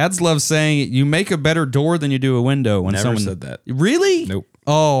 Dads love saying you make a better door than you do a window when Never someone said that. Really? Nope.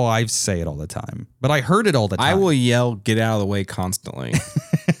 Oh, I say it all the time, but I heard it all the time. I will yell, get out of the way constantly.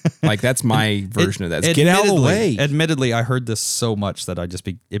 Like, that's my version of that. It's, get out of the way. Admittedly, I heard this so much that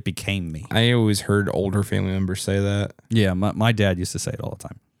it became me. I always heard older family members say that. Yeah, my dad used to say it all the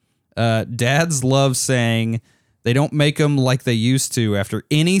time. Dads love saying they don't make them like they used to after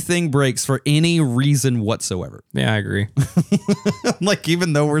anything breaks for any reason whatsoever. Yeah, I agree. Like,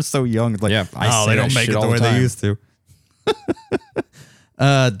 even though we're so young, like, Yeah, I oh, say they that don't make shit it all the way the they time. used to.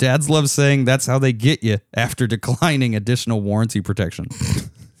 Dads love saying that's how they get you after declining additional warranty protection. It's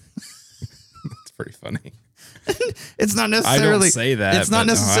pretty funny. It's not necessarily say that, It's not but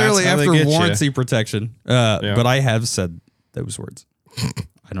no, necessarily that's how they after get you. warranty protection. But I have said those words.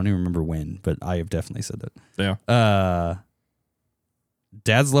 I don't even remember when, but I have definitely said that. Yeah.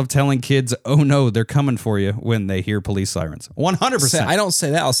 Dads love telling kids, "Oh no, they're coming for you" when they hear police sirens. 100%. I don't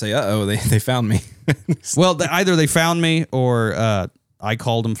say that. I'll say, "Uh-oh, they found me." Well, either they found me or I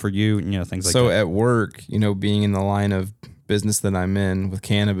called them for you. You know, things like So that. at work, being in the line of business that I'm in with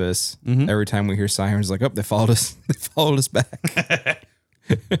cannabis, every time we hear sirens, like, oh, they followed us. They followed us back.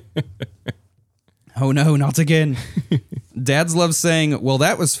 Oh no, not again. Dads love saying, well,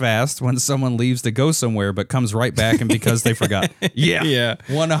 that was fast when someone leaves to go somewhere but comes right back and because they forgot. Yeah.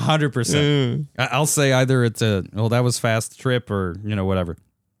 100%. I'll say either it's that was fast trip or, whatever.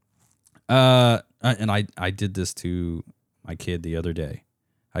 And I did this to my kid the other day.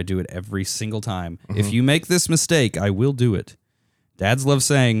 I do it every single time. If you make this mistake, I will do it. Dads love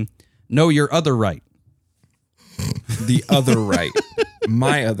saying, no, your other right. The other right.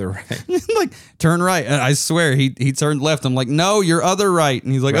 My other right. Like, turn right. And I swear, he turned left. I'm like, no, your other right.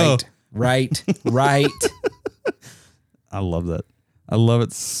 And he's like, right, right. I love that. I love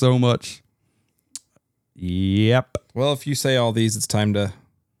it so much. Yep. Well, if you say all these, it's time to,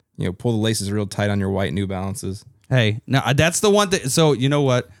 pull the laces real tight on your white New Balances. Hey, now that's the one that, so you know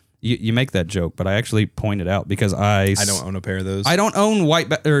what? You make that joke, but I actually pointed out because I don't own a pair of those. I don't own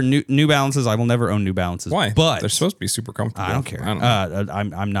New Balances. I will never own New Balances. Why? But they're supposed to be super comfortable. I don't care.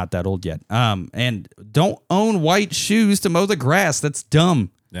 I'm not that old yet. And don't own white shoes to mow the grass. That's dumb.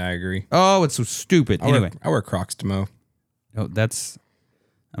 Yeah, I agree. Oh, it's so stupid. Anyway, I wear Crocs to mow. No,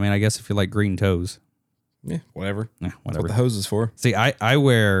 I guess if you like green toes. Yeah, whatever. Whatever. That's what the hose is for. See, I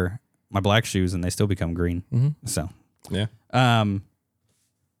wear my black shoes and they still become green. Mm-hmm. So, yeah.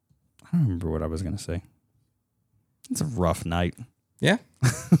 I don't remember what I was going to say. It's a rough night. Yeah.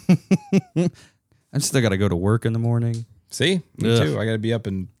 I still got to go to work in the morning. See? Me too. I got to be up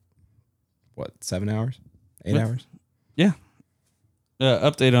in, 7 hours? 8 hours? Yeah.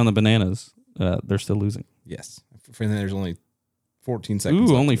 Update on the bananas. They're still losing. Yes. For them, there's only 14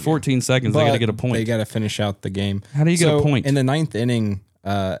 seconds. Ooh, only 14 seconds. They got to get a point. They got to finish out the game. How do you get a point? In the ninth inning,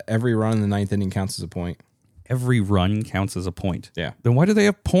 every run in the ninth inning counts as a point. Every run counts as a point. Yeah. Then why do they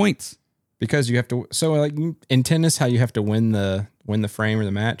have points? Because you have to. So like in tennis, how you have to win the frame or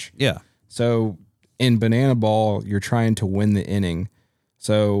the match. Yeah. So in banana ball, you're trying to win the inning.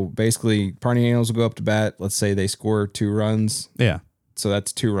 So basically, party animals will go up to bat. Let's say they score 2 runs. Yeah. So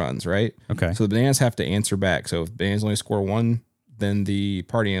that's 2 runs, right? Okay. So the bananas have to answer back. So if bananas only score 1, then the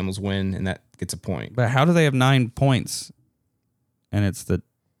party animals win, and that gets a point. But how do they have 9 points? And it's the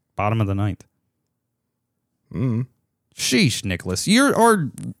bottom of the ninth. Sheesh, Nicholas.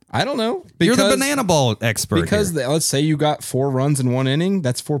 I don't know. You're the banana ball expert. Because let's say you got 4 runs in 1 inning,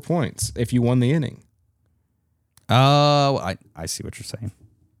 that's 4 points if you won the inning. Oh, I see what you're saying.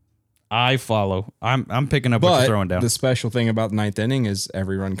 I follow. I'm picking up what you're throwing down. The special thing about the ninth inning is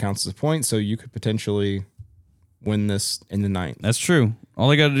every run counts as a point, so you could potentially win this in the ninth. That's true. All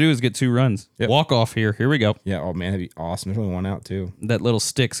they got to do is get 2 runs. Yep. Walk off here. Here we go. Yeah. Oh man, that'd be awesome. There's only 1 out too. That little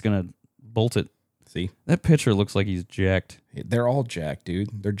stick's gonna bolt it. See, that pitcher looks like he's jacked. They're all jacked, dude.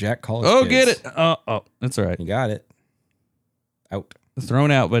 They're jacked college. Oh, kids. get it. Oh, that's all right. You got it. Out. Thrown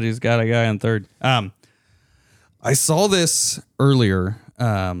out, but he's got a guy on third. I saw this earlier.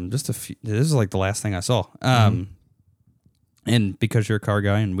 This is like the last thing I saw. And because you're a car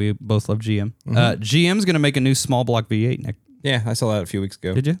guy and we both love GM, GM's going to make a new small block V8, Nick. Yeah, I saw that a few weeks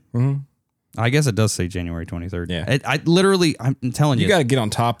ago. Did you? Mm-hmm. I guess it does say January 23rd. Yeah. I literally, I'm telling you. You got to get on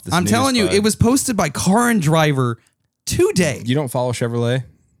top of this. I'm telling you, it was posted by Car and Driver today. You don't follow Chevrolet?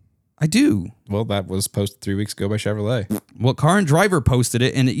 I do. Well, that was posted 3 weeks ago by Chevrolet. Well, Car and Driver posted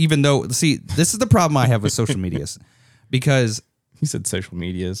it. And even though, see, this is the problem I have with social medias. Because he said social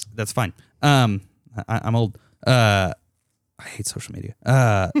medias. That's fine. I'm old. I hate social media.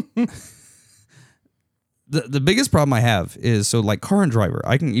 The biggest problem I have is, so like Car and Driver,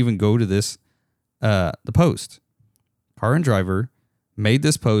 I can even go to this, the post. Car and Driver made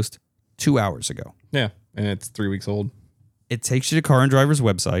this post 2 hours ago. Yeah, and it's 3 weeks old. It takes you to Car and Driver's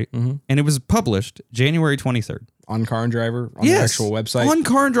website, and it was published January 23rd. On Car and Driver? On the actual website? On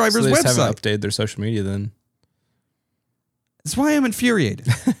Car and Driver's so they just website. Haven't updated their social media then. That's why I'm infuriated.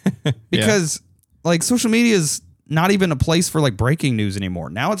 Because like social media is not even a place for like breaking news anymore.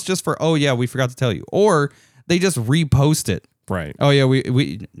 Now it's just for, oh yeah, we forgot to tell you. Or they just repost it. Right. Oh yeah,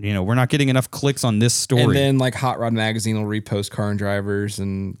 we we're not getting enough clicks on this story. And then like Hot Rod Magazine will repost Car and Drivers,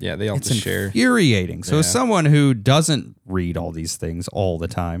 and yeah, they all just share. It's infuriating. So as someone who doesn't read all these things all the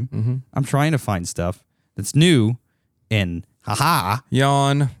time, I'm trying to find stuff that's new and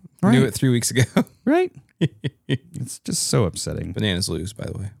yawn. Right. Knew it 3 weeks ago. Right. It's just so upsetting. Bananas lose, by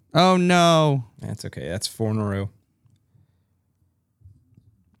the way. Oh no. That's okay. That's 4 in a row.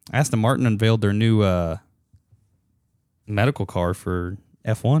 Aston Martin unveiled their new medical car for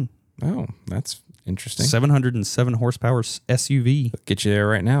F1. Oh, that's interesting. 707 horsepower SUV. Get you there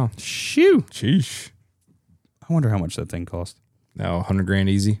right now. Shoo. Sheesh. I wonder how much that thing cost. No, $100,000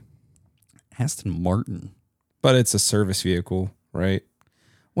 easy. Aston Martin. But it's a service vehicle, right?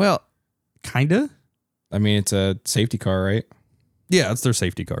 Well, kinda. I mean, it's a safety car, right? Yeah, it's their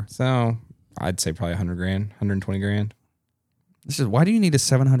safety car. So I'd say probably 100 grand, 120 grand. This is why do you need a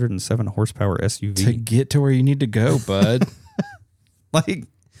 707 horsepower SUV to get to where you need to go, bud? Like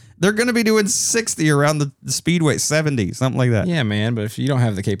they're going to be doing 60 around the speedway, 70, something like that. Yeah, man. But if you don't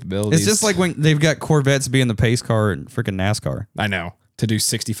have the capabilities, It's just like when they've got Corvettes being the pace car and freaking NASCAR. I know, to do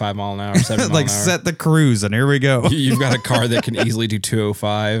 65 mile an hour, 70 mile Like an hour. set the cruise and here we go. You've got a car that can easily do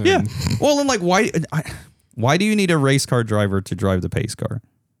 205. Yeah. And Well, I'm like, why do you need a race car driver to drive the pace car?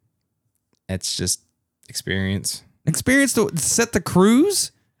 it's just experience. Experience to set the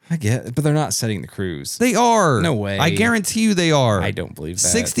cruise? I get it, but they're not setting the cruise. They are. No way. I guarantee you they are. I don't believe that.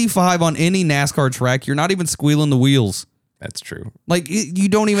 65 on any NASCAR track, you're not even squealing the wheels. That's true. Like, you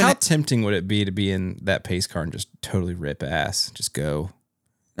don't even... How tempting would it be to be in that pace car and just totally rip ass? Just go.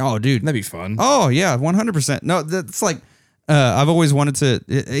 Oh, dude. That'd be fun. Oh, yeah, 100%. No, that's like... I've always wanted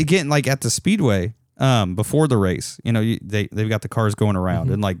to... Again, like at the Speedway, before the race, you know, they've got the cars going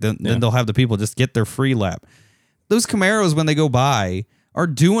around, and like then they'll have the people just get their free lap. Those Camaros, when they go by, are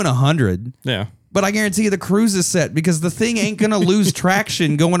doing 100. Yeah. But I guarantee you the cruise is set because the thing ain't going to lose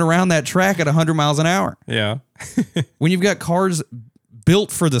traction going around that track at 100 miles an hour. Yeah. When you've got cars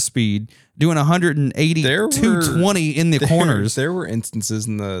built for the speed doing 180, 220 in the corners. There were instances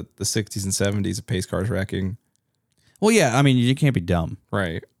in the 60s and 70s of pace cars wrecking. Well, yeah, I mean, you can't be dumb.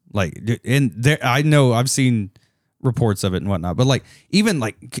 Right. Like, and there, I know I've seen reports of it and whatnot, but like, even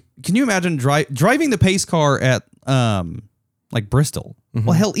like, can you imagine driving the pace car at, like Bristol?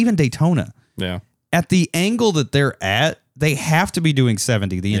 Well, hell, even Daytona. Yeah. At the angle that they're at, they have to be doing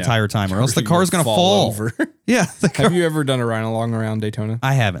 70 the entire time, or else the car's going to fall over. Yeah. Have you ever done a ride along around Daytona?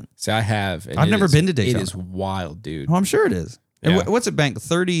 I haven't. See, I have. I've never been to Daytona. It is wild, dude. Well, I'm sure it is. Yeah. And what's it bank?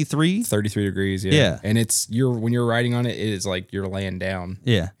 33? 33 degrees, yeah. Yeah. And when you're riding on it, it is like you're laying down.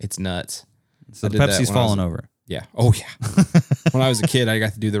 Yeah. It's nuts. So the Pepsi's falling over. Yeah. Oh, yeah. When I was a kid, I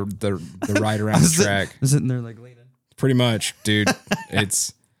got to do the ride around the track. I'm sitting there like leaning. Pretty much, dude.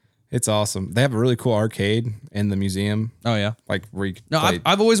 It's awesome. They have a really cool arcade in the museum. Oh, yeah. Like where you No,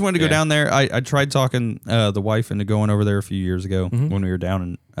 I've always wanted to go down there. I tried talking the wife into going over there a few years ago when we were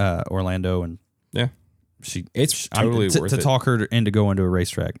down in Orlando, and yeah, it's totally worth to it. talk her into going to a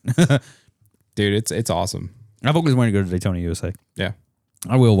racetrack. Dude, it's awesome. I've always wanted to go to Daytona, USA. Yeah,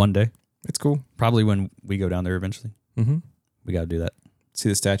 I will one day. It's cool. Probably when we go down there eventually. Mm-hmm. We got to do that. See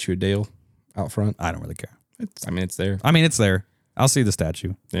the statue of Dale out front. I don't really care. It's there. I mean, it's there. I'll see the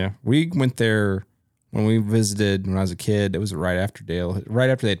statue. Yeah, we went there when we visited when I was a kid. It was right after Dale,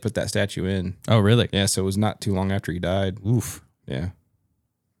 right after they'd put that statue in. Oh, really? Yeah, so it was not too long after he died. Oof. Yeah.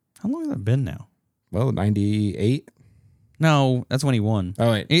 How long has that been now? Well, 98. No, that's when he won.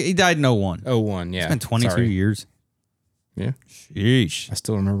 Oh wait, He died in 01. 01. Yeah, It's been 22 years. Yeah. Sheesh. I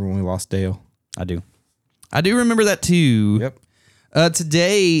still remember when we lost Dale. I do remember that too. Yep.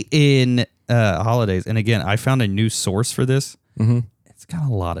 Today in holidays, and again, I found a new source for this. Mm-hmm. It's got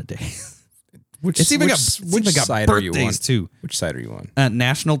a lot of days. Which even got side are you on? birthdays too. Which side are you on?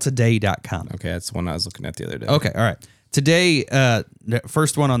 Nationaltoday.com. Okay, that's the one I was looking at the other day. Okay, all right. Today, the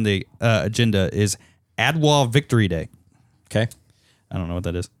first one on the agenda is Adwa Victory Day. Okay. I don't know what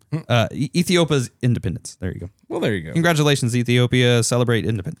that is. Ethiopia's independence. There you go. Well, there you go. Congratulations, Ethiopia. Celebrate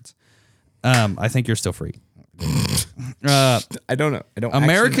independence. I think you're still free. I don't know. I don't.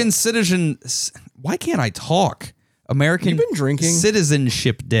 American citizen. Why can't I talk? American You've been drinking?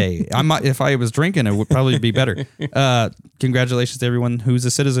 Citizenship Day. I might, if I was drinking, it would probably be better. Congratulations to everyone who's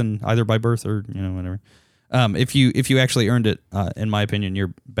a citizen, either by birth or whatever. If you actually earned it, in my opinion,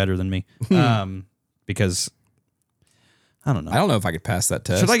 you're better than me. Because I don't know. I don't know if I could pass that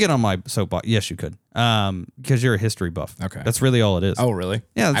test. Should I get on my soapbox? Yes, you could. Because you're a history buff. Okay. That's really all it is. Oh, really?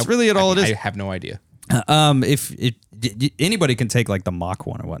 Yeah, that's really all it is. I have no idea. If anybody can take like the mock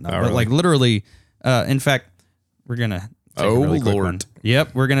one or whatnot, but really? like literally, in fact, we're gonna take a really quick Lord. one.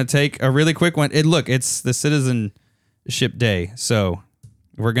 Yep, we're gonna take a really quick one. Look, it's the Citizenship Day, so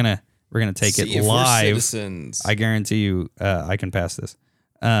we're gonna take See it if we're live. citizens. I guarantee you, I can pass this.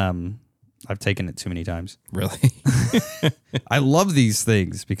 I've taken it too many times. Really? I love these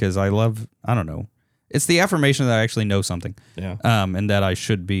things because I don't know. It's the affirmation that I actually know something. Yeah. And that I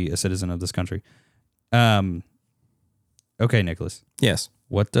should be a citizen of this country. Okay, Nicholas. Yes.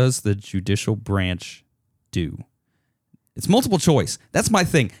 What does the judicial branch do? It's multiple choice. That's my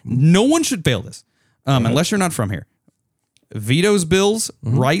thing. No one should fail this, unless you're not from here. Vetoes bills,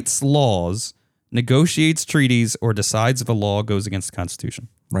 writes laws, negotiates treaties, or decides if a law goes against the Constitution.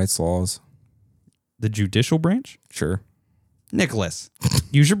 Rights laws. The judicial branch? Sure. Nicholas,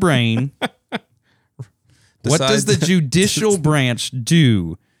 use your brain. What does the judicial branch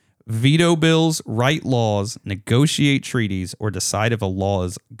do? veto bills, write laws, negotiate treaties, or decide if a law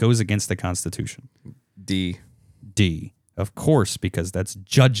goes against the Constitution? D. Of course, because that's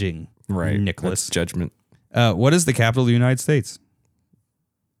judging, Right. Nicholas. That's judgment. What is the capital of the United States?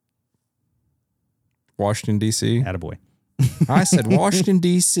 Washington, D.C. Attaboy. I said Washington,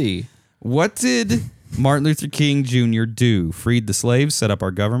 D.C. What did Martin Luther King Jr. do? Freed the slaves, set up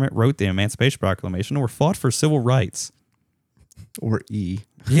our government, wrote the Emancipation Proclamation, or fought for civil rights? Or E.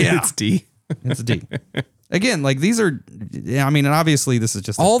 Yeah. It's D. It's D. Again, like these are, I mean, and obviously this is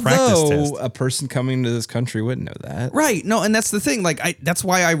just a practice test. A person coming to this country wouldn't know that. Right. No, and that's the thing. Like, that's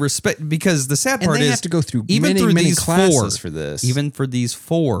why I respect, because the sad part And they is have to go through even many, through many these classes four, for this. Even for these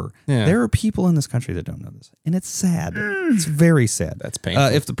four, Yeah. there are people in this country that don't know this. And it's sad. It's very sad. That's painful.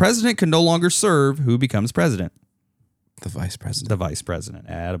 If the president can no longer serve, who becomes president? The vice president. The vice president.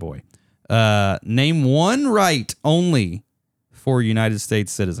 Attaboy. Name one right only for United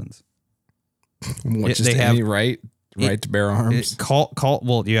States citizens. What, just they any have- right to bear arms?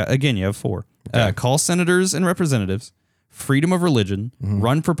 Well, yeah, again, you have four. Okay. Call senators and representatives, freedom of religion,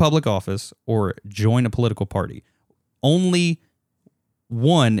 run for public office, or join a political party. Only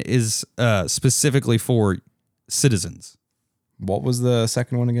one is specifically for citizens. What was the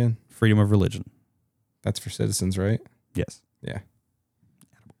second one again? Freedom of religion. That's for citizens, right? Yes. Yeah.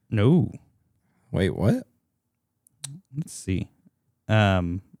 No. Wait, what? Let's see.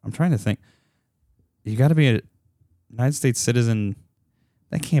 I'm trying to think. You got to be a United States citizen.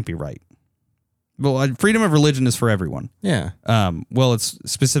 That can't be right. Well, freedom of religion is for everyone. Yeah. Well, it's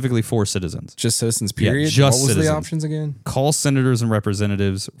specifically for citizens. Just citizens, period? just what was citizens. the options again? Call senators and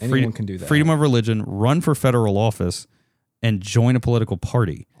representatives. Anyone can do that. Freedom of religion, run for federal office, and join a political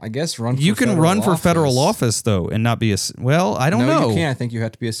party. I guess You can run for federal office, though, and not be well, I don't know. No, you can't. I think you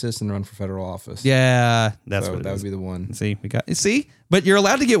have to be a citizen to run for federal office. Yeah, that's So what it that is. would be the one. See? But you're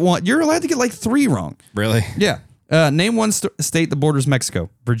allowed to get one. You're allowed to get like three wrong. Really? Yeah. Name one state that borders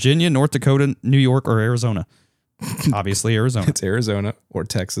Mexico. Virginia, North Dakota, New York, or Arizona. Obviously, Arizona. It's Arizona or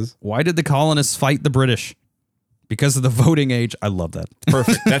Texas. Why did the colonists fight the British? Because of the voting age. I love that.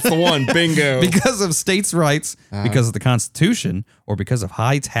 Perfect. That's the one. Bingo. Because of states' rights, because of the Constitution, or because of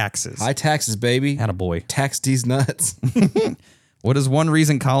high taxes. High taxes, baby. Attaboy. Tax these nuts. What is one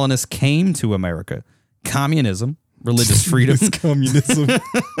reason colonists came to America? Communism, religious freedom. Communism.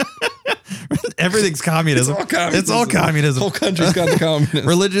 Everything's communism. It's all communism. Whole country's got the communism.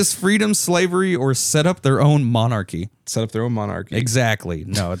 Religious freedom, slavery, or set up their own monarchy. Set up their own monarchy. Exactly.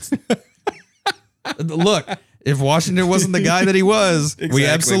 No, it's look. If Washington wasn't the guy that he was, we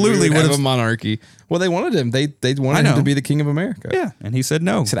absolutely would have have a monarchy. Well, they wanted him. They wanted him to be the king of America. Yeah, and he said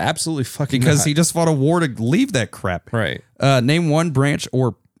no. He said absolutely fucking because not. he just fought a war to leave that crap. Right. Name one branch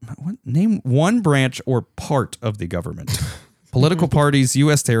or part of the government. Political parties,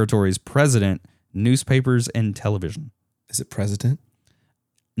 U.S. territories, president, newspapers, and television. Is it president?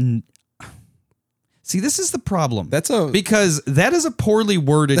 See, this is the problem. Because that is a poorly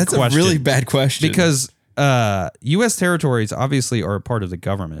worded question. That's a really bad question. Because U.S. territories obviously are a part of the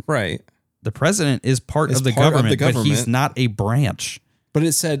government. Right. The president is part of the government, but he's not a branch. But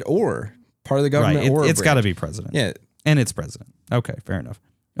it said or. Part of the government right. or It's got to be president. Yeah. And it's president. Okay, fair enough.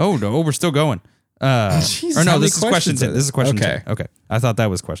 Oh, no, we're still going. Jeez, or no, this is question 10. This is question okay. 10. Okay. I thought that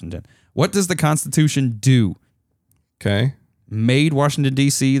was question 10. What does the Constitution do? Okay. Made Washington,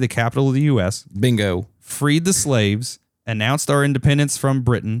 D.C. the capital of the U.S. Bingo. Freed the slaves, announced our independence from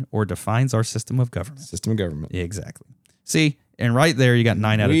Britain, or defines our system of government. System of government. Exactly. See, and right there you got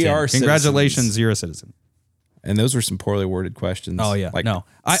 9 out of 10. We are Congratulations, citizens. you're a citizen. And those were some poorly worded questions. Oh yeah, like no,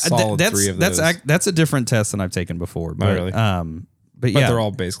 solid that's 3 of those. that's a different test than I've taken before. But, really? But they're all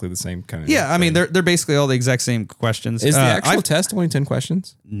basically the same kind of. Yeah, I mean they're basically all the exact same questions. Is the actual test only 10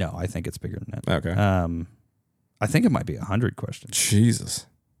 questions? No, I think it's bigger than that. Okay. I think it might be 100 questions. Jesus.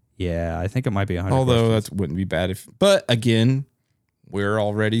 Yeah, I think it might be 100. Although questions. that wouldn't be bad if. But again, we're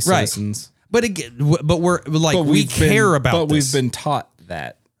already citizens. But again, we're like we care about. But this. we've been taught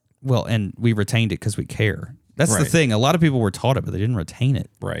that. Well, and we retained it because we care. That's the Right. thing. A lot of people were taught it, but they didn't retain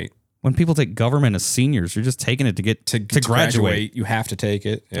it. Right. When people take government as seniors, you're just taking it to get to graduate. You have to take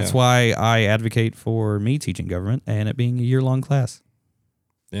it. Yeah. That's why I advocate for me teaching government and it being a year-long class.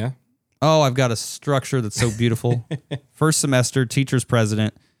 Yeah. Oh, I've got a structure that's so beautiful. First semester, teacher's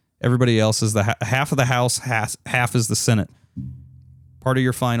president. Everybody else is the half of the House, half is the Senate. Part of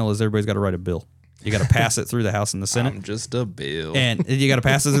your final is everybody's got to write a bill. You got to pass it through the House and the Senate. I'm just a bill. And you got to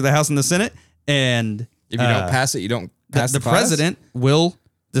pass it through the House and the Senate. And if you don't pass it, you don't pass the class? president will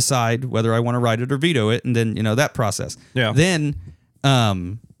decide whether I want to write it or veto it, and then that process. Yeah. Then,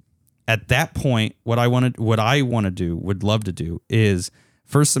 at that point, what I would love to do is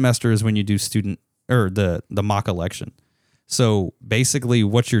First semester is when you do student or the mock election. So basically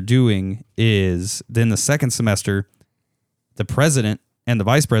what you're doing is then the second semester, the president and the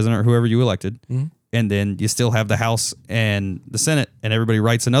vice president or whoever you elected, and then you still have the House and the Senate, and everybody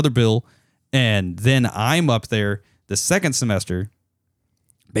writes another bill. And then I'm up there the second semester,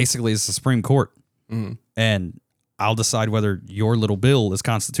 basically it's the Supreme Court. And I'll decide whether your little bill is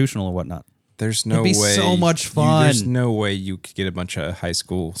constitutional or whatnot. There's no It'd be way. so much fun. There's no way you could get a bunch of high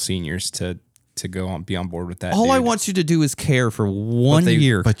school seniors to go on, be on board with that. All dude. I want you to do is care for 1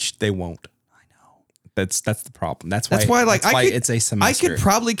 year. But they won't. I know. That's the problem. That's why it's a semester. I could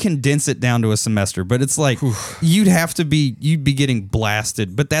probably condense it down to a semester, but it's like you'd be getting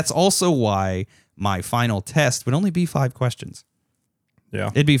blasted. But that's also why my final test would only be 5 questions. Yeah.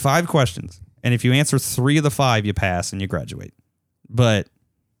 It'd be 5 questions. And if you answer 3 of the 5, you pass and you graduate. But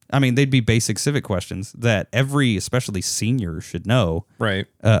I mean, they'd be basic civic questions that every, especially senior, should know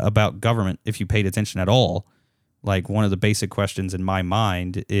about government if you paid attention at all. Like one of the basic questions in my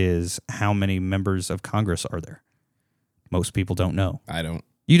mind is how many members of Congress are there? Most people don't know. I don't.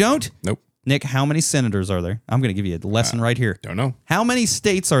 You don't? Nope. Nick, how many senators are there? I'm going to give you a lesson right here. Don't know. How many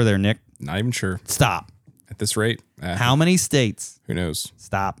states are there, Nick? Not even sure. Stop. At this rate. How many states? Who knows?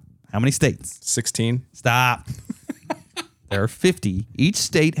 Stop. How many states? 16. Stop. There are 50. Each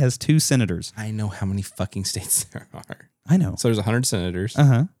state has 2 senators. I know how many fucking states there are. I know. So there's 100 senators.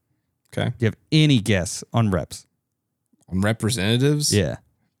 Uh-huh. Okay. Do you have any guess on reps? On representatives? Yeah.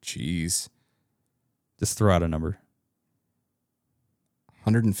 Jeez. Just throw out a number.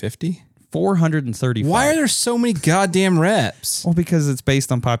 150? 435. Why are there so many goddamn reps? Well, because it's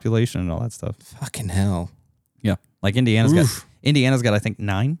based on population and all that stuff. Fucking hell. Yeah. Like Indiana's got, I think,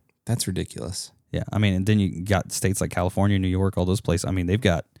 9. That's ridiculous. Yeah. I mean, and then you got states like California, New York, all those places. I mean, they've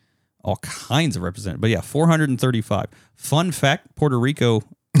got all kinds of representatives. But yeah, 435. Fun fact, Puerto Rico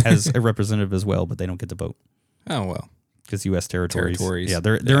has a representative as well, but they don't get to vote. Oh, well. Because U.S. territories. Territories. Yeah,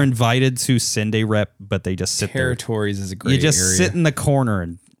 they're invited to send a rep, but they just sit Territories there. is a great You just area. sit in the corner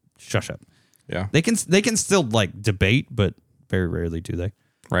and shush up. Yeah. They can still like debate, but very rarely do they.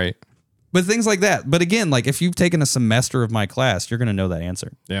 Right. But things like that. But again, like if you've taken a semester of my class, you're going to know that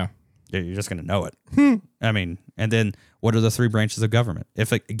answer. Yeah. You're just going to know it. I mean, and then what are the 3 branches of government?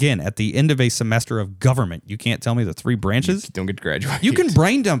 If, again, at the end of a semester of government, you can't tell me the 3 branches. You don't get to graduate. You can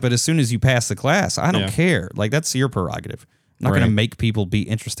brain dump it as soon as you pass the class. I don't care. Like, that's your prerogative. I'm not going to make people be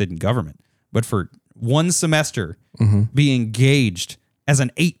interested in government. But for 1 semester, be engaged as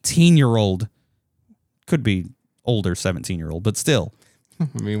an 18-year-old, could be older 17-year-old, but still. I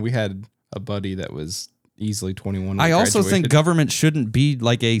mean, we had a buddy that was easily 21. I also think government shouldn't be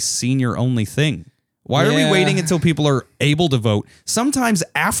like a senior-only thing. Why are we waiting until people are able to vote? Sometimes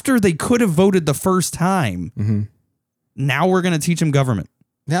after they could have voted the first time, now we're going to teach them government.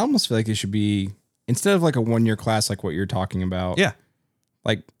 I almost feel like it should be, instead of like a 1-year class like what you're talking about,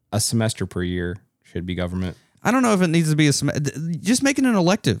 like a semester per year should be government. I don't know if it needs to be a semester. Just make it an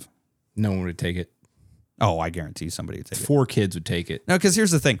elective. No one would take it. Oh, I guarantee somebody would take it. 4 kids would take it. No, because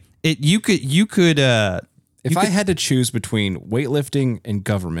here's the thing. You could. If I had to choose between weightlifting and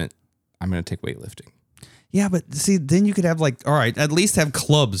government, I'm going to take weightlifting. Yeah, but see, then you could have like, all right, at least have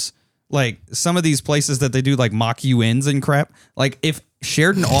clubs. Like some of these places that they do like mock UNs and crap. Like if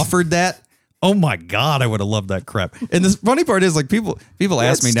Sheridan offered that, oh my God, I would have loved that crap. And the funny part is like people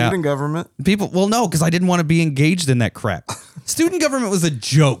ask me now. Student government? Well, no, because I didn't want to be engaged in that crap. Student government was a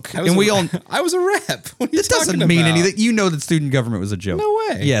joke. I was a rep. What are you it doesn't mean anything. You know that student government was a joke. No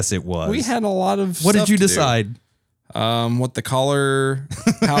way. Yes, it was. We had a lot of What did you decide? What the color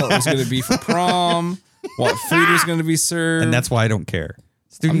palette was going to be for prom, what food was going to be served. And that's why I don't care.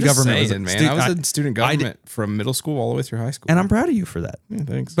 Student government was I was in student government from middle school all the way through high school. And I'm proud of you for that. Yeah,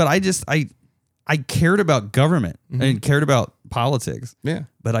 thanks. But I cared about government and cared about politics. Yeah.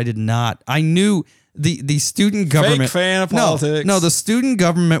 But I did not. I knew the student government. Fake fan of politics. No, the student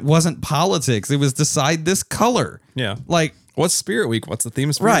government wasn't politics. It was decide this color. Yeah. Like, what's Spirit Week? What's the theme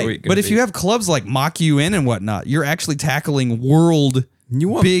of Spirit Week? But if you have clubs like Mock UN and whatnot, you're actually tackling world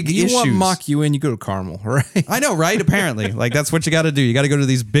big issues. You want Mock UN, you go to Carmel, right? I know, right? Apparently. Like, that's what you got to do. You got to go to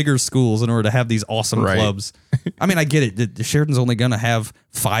these bigger schools in order to have these awesome clubs. I mean, I get it. The Sheridan's only going to have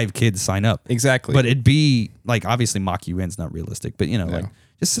 5 kids sign up. Exactly. But it'd be, like, obviously Mock UN's not realistic, but, like,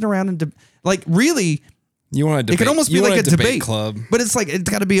 just sit around and, like, really... You want to debate? It could almost be like a debate club. But it's like, it's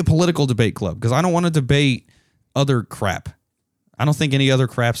got to be a political debate club because I don't want to debate other crap. I don't think any other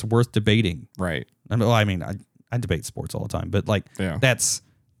crap's worth debating. Right. I mean, I debate sports all the time, but like that's,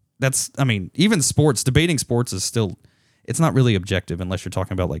 I mean, even sports, debating sports is still, it's not really objective unless you're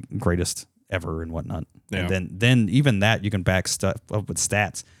talking about like greatest ever and whatnot. Yeah. And then even that you can back stuff up with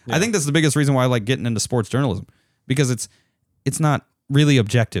stats. Yeah. I think that's the biggest reason why I like getting into sports journalism, because it's not really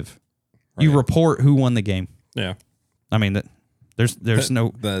objective. Right. You report who won the game. Yeah. I mean, there's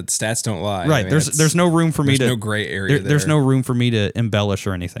no the stats don't lie. Right. I mean, there's no room for me to. There's no gray area. There's no room for me to embellish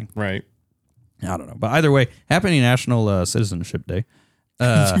or anything. Right. I don't know, but either way, happy National Citizenship Day.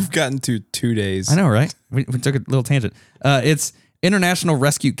 You've gotten to 2 days. I know, right? We took a little tangent. It's International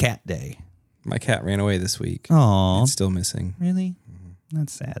Rescue Cat Day. My cat ran away this week. Oh, it's still missing. Really? Mm-hmm.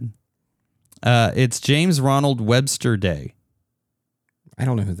 That's sad. It's James Ronald Webster Day. I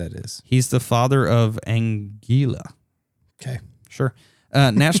don't know who that is. He's the father of Anguilla. Okay. Sure.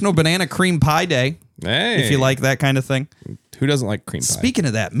 National Banana Cream Pie Day. Hey. If you like that kind of thing. Who doesn't like cream pie? Speaking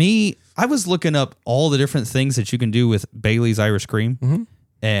of that, I was looking up all the different things that you can do with Bailey's Irish Cream,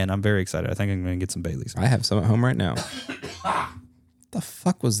 and I'm very excited. I think I'm going to get some Bailey's. I have some at home right now. The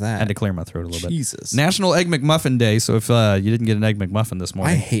fuck was that? I had to clear my throat a little bit. Jesus. National Egg McMuffin Day. So if you didn't get an Egg McMuffin this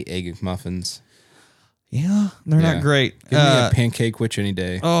morning. I hate Egg McMuffins. Yeah, they're not great. Give me a pancake witch any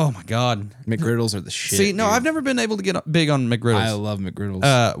day. Oh, my God. McGriddles are the shit. See, no, dude. I've never been able to get big on McGriddles. I love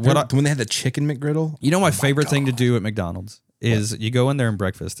McGriddles. When they had the chicken McGriddle. You know my favorite thing to do at McDonald's is you go in there and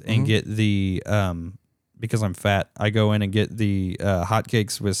breakfast and get the, because I'm fat, I go in and get the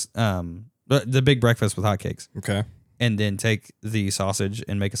hotcakes with, the big breakfast with hotcakes. Okay. And then take the sausage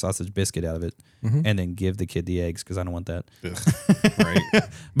and make a sausage biscuit out of it, and then give the kid the eggs because I don't want that. Right.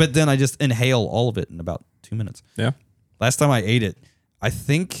 But then I just inhale all of it in about 2 minutes. Yeah. Last time I ate it, I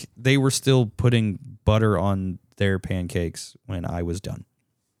think they were still putting butter on their pancakes when I was done.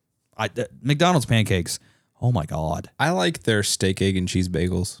 McDonald's pancakes, oh my God. I like their steak, egg, and cheese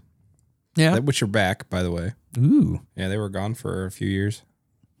bagels. Yeah. Which are back, by the way. Ooh. Yeah, they were gone for a few years.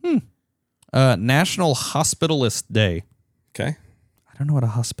 National Hospitalist Day. Okay. I don't know what a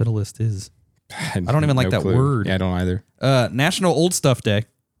hospitalist is. I don't even like that word. Yeah, I don't either. National Old Stuff Day.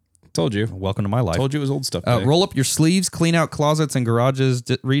 Told you. Welcome to my life. Told you it was old stuff day. Roll up your sleeves, clean out closets and garages,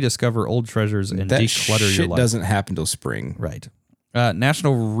 rediscover old treasures, and declutter your shit life. Doesn't happen till spring. Right.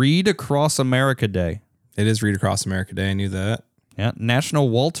 National Read Across America Day. It is Read Across America Day. I knew that. Yeah. National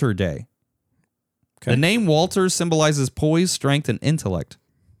Walter Day. Okay. The name Walter symbolizes poise, strength, and intellect.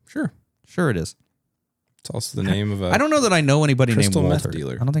 Sure it is. It's also the name of a I don't know that I know anybody named crystal Walter. meth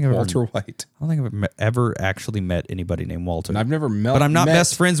dealer. I don't think I've Walter White. I don't think I've ever actually met anybody named Walter. And I've never met. But I'm not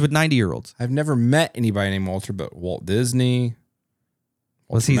best friends with 90-year-olds. I've never met anybody named Walter, but Walt Disney.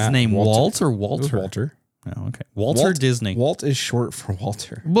 Was his name Walt or Walter? It was Walter. Oh, okay. Walter Disney. Walt is short for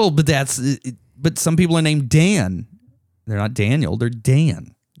Walter. Well, but some people are named Dan. They're not Daniel. They're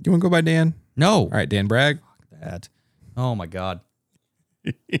Dan. You want to go by Dan? No. All right, Dan Bragg. Fuck that. Oh my God.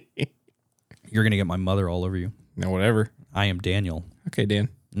 You're gonna get my mother all over you. No, whatever. I am Daniel. Okay, Dan.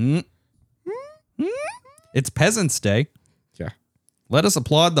 It's Peasants Day. Yeah. Let us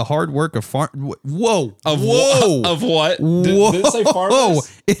applaud the hard work of Whoa. Of what? Whoa. Did it say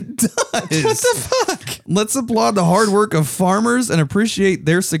farmers? It does. What the fuck? Let's applaud the hard work of farmers and appreciate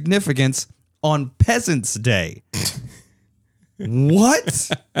their significance on Peasants Day.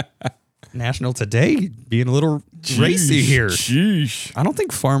 What? National Today being a little racy here. Sheesh. I don't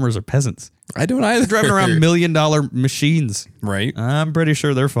think farmers are peasants. I don't either. Driving around $1 million machines. Right. I'm pretty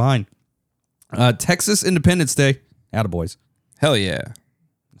sure they're fine. Texas Independence Day. Attaboys. Hell yeah.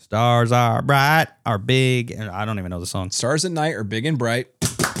 Stars are bright, are big, and I don't even know the song. Stars at night are big and bright.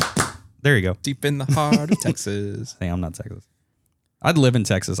 There you go. Deep in the heart of Texas. Hey, I'm not Texas. I'd live in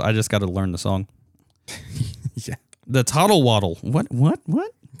Texas. I just got to learn the song. Yeah. The Toddle Waddle. What?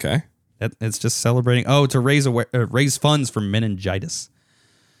 Okay. It's just celebrating. Oh, to raise funds for meningitis.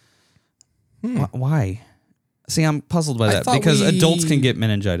 Why? See, I'm puzzled by that because adults can get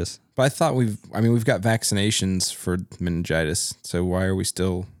meningitis. But I thought we've got vaccinations for meningitis. So why are we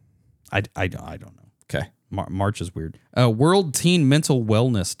still? I don't know. Okay. March is weird. World Teen Mental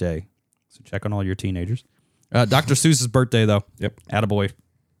Wellness Day. So check on all your teenagers. Dr. Seuss's birthday, though. Yep. Attaboy.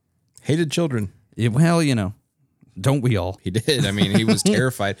 Hated children. Yeah, well, you know, don't we all? He did. I mean, he was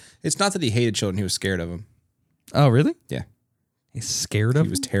terrified. It's not that he hated children. He was scared of them. Oh, really? Yeah. He's scared of them? He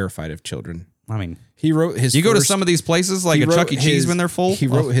was terrified of children. I mean, he wrote his. You go to some of these places like a Chuck E. Cheese when they're full. He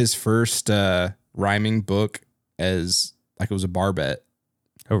wrote his first rhyming book as like it was a bar bet.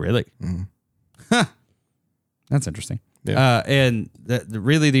 Oh, really? Mm. Huh. That's interesting. Yeah. And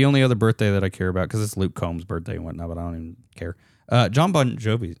really the only other birthday that I care about, because it's Luke Combs' birthday and whatnot, but I don't even care. John Bon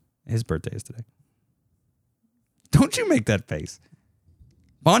Jovi, his birthday is today. Don't you make that face.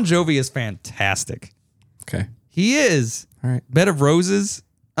 Bon Jovi is fantastic. Okay. He is. All right. Bed of Roses.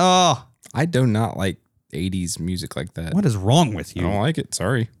 Oh. I do not like 80s music like that. What is wrong with you? I don't like it.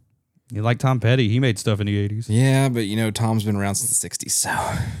 Sorry. You like Tom Petty? He made stuff in the 80s. Yeah, but Tom's been around since the 60s, so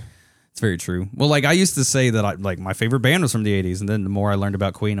It's very true. Well, like I used to say that my favorite band was from the 80s, and then the more I learned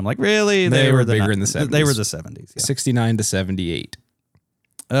about Queen, I'm like, really? They were bigger in the 70s. They were the 70s. Yeah. 69 to 78.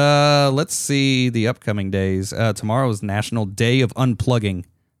 Let's see the upcoming days. Tomorrow is National Day of Unplugging.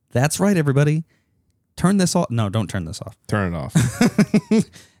 That's right, everybody. Turn this off. No, don't turn this off. Turn it off.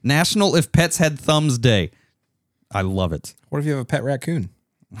 National If Pets Had Thumbs Day. I love it. What if you have a pet raccoon?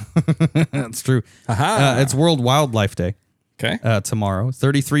 That's true. It's World Wildlife Day. Okay. Tomorrow.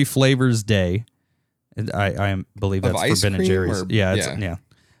 33 Flavors Day. I believe that's for Ben and Jerry's. Yeah.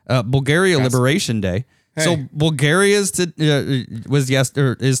 Bulgaria Liberation Day. Hey. So Bulgaria's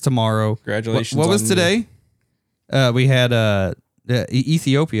is tomorrow. Congratulations. What was today? We had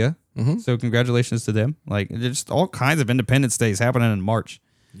Ethiopia. Mm-hmm. So congratulations to them. Like just all kinds of Independence Days happening in March.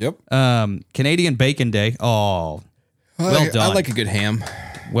 Yep. Canadian Bacon Day. Oh, well done. I like a good ham.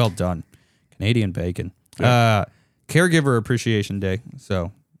 Well done. Canadian bacon. Caregiver Appreciation Day.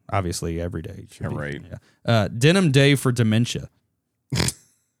 So obviously every day. Right. Yeah. Denim Day for Dementia.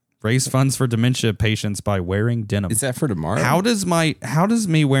 Raise funds for dementia patients by wearing denim. Is that for tomorrow? How does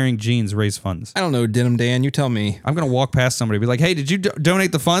me wearing jeans raise funds? I don't know, Denim Dan. You tell me. I'm gonna walk past somebody and be like, "Hey, did you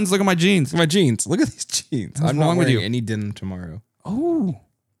donate the funds? Look at my jeans. Look at these jeans. I'm not wearing any denim tomorrow." Oh,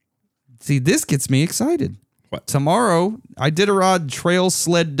 see, this gets me excited. What? Tomorrow, Iditarod Trail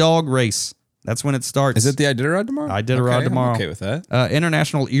Sled Dog Race. That's when it starts. Is it the Iditarod tomorrow? Iditarod tomorrow. I'm okay with that.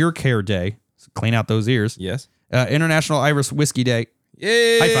 International Ear Care Day. So clean out those ears. Yes. International Irish Whiskey Day.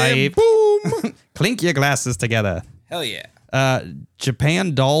 Yay! High five. Boom. Clink your glasses together. Hell yeah.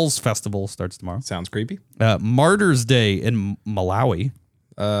 Japan Dolls Festival starts tomorrow. Sounds creepy. Martyrs Day in Malawi.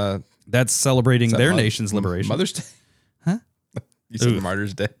 That's celebrating their nation's liberation. Mother's Day? Huh? You said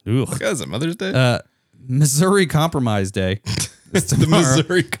Martyrs Day. Ugh. Is it Mother's Day? Missouri Compromise Day. The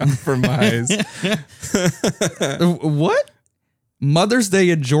Missouri Compromise. What? Mother's Day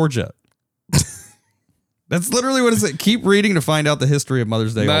in Georgia. That's literally what it says. Keep reading to find out the history of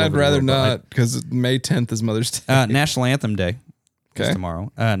Mother's Day. I'd rather not, because May 10th is Mother's Day. National Anthem Day is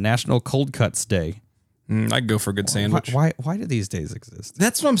tomorrow. National Cold Cuts Day. I'd go for a good sandwich. Why do these days exist?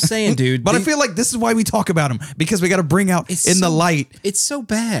 That's what I'm saying, dude. But I feel like this is why we talk about them, because we got to bring out the light. It's so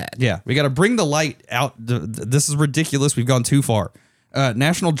bad. Yeah, we got to bring the light out. This is ridiculous. We've gone too far.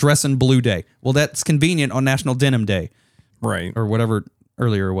 National Dressin' Blue Day. Well, that's convenient on National Denim Day. Right. Or whatever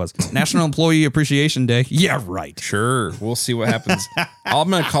earlier it was. National Employee Appreciation Day. Yeah, right. Sure. We'll see what happens.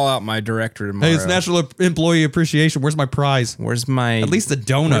 I'm going to call out my director tomorrow. Hey, it's National Employee Appreciation. Where's my prize? Where's my... At least a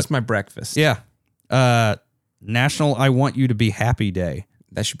donut. Where's my breakfast? Yeah. National I Want You to Be Happy Day.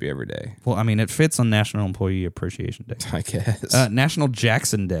 That should be every day. Well, I mean, it fits on National Employee Appreciation Day. I guess. National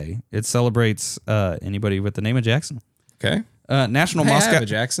Jackson Day. It celebrates anybody with the name of Jackson. Okay. National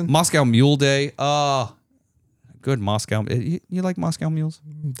Moscow Mule Day. Good Moscow. You like Moscow mules?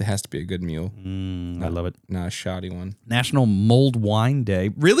 There has to be a good mule. I love it. Not a shoddy one. National Mulled Wine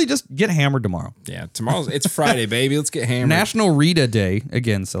Day. Really, just get hammered tomorrow. Yeah, it's Friday, baby. Let's get hammered. National Rita Day.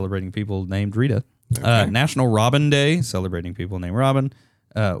 Again, celebrating people named Rita. Okay. National Robin Day. Celebrating people named Robin.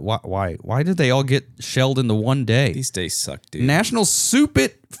 Why did they all get shelled into one day? These days suck, dude. National Soup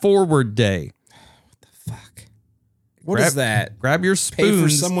It Forward Day. What the fuck? What is that? Grab your spoons. Pay for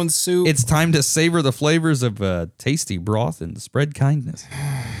someone's soup. It's time to savor the flavors of tasty broth and spread kindness.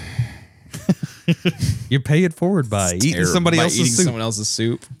 You pay it forward by eating somebody else's soup. Someone else's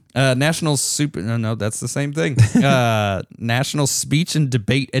soup. National Soup. No, that's the same thing. National Speech and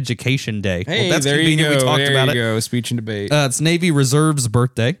Debate Education Day. Hey, that's there you go. We talked about it. There you go. Speech and debate. It's Navy Reserve's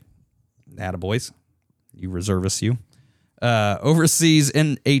birthday. Attaboys. You reservists, you. Overseas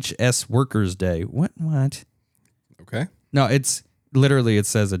NHS Workers Day. What? Okay. No, it's literally, it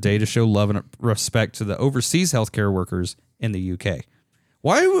says a day to show love and respect to the overseas healthcare workers in the UK.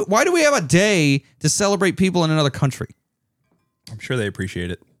 Why do we have a day to celebrate people in another country? I'm sure they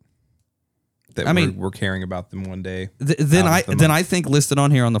appreciate it. We're caring about them one day. Then I think listed on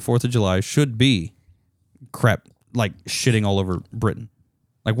here on the 4th of July should be crap, like shitting all over Britain.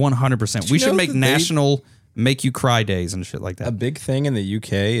 Like 100%. We should make national make you cry days and shit like that. A big thing in the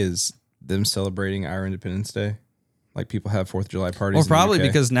UK is them celebrating our Independence Day. Like people have 4th of July parties. Well, probably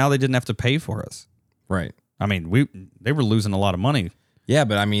because now they didn't have to pay for us. Right. I mean, they were losing a lot of money. Yeah,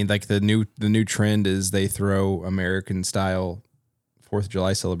 but I mean, like the new trend is they throw American style 4th of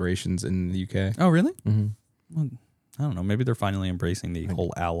July celebrations in the UK. Oh, really? Mm-hmm. Well, I don't know. Maybe they're finally embracing the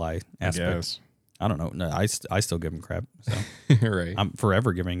whole ally aspect. I don't know. No, I still give them crap. So right. I'm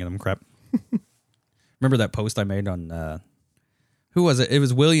forever giving them crap. Remember that post I made on who was it? It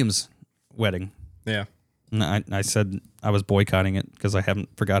was William's wedding. Yeah. And I said I was boycotting it because I haven't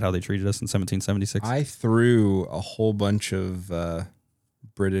forgot how they treated us in 1776. I threw a whole bunch of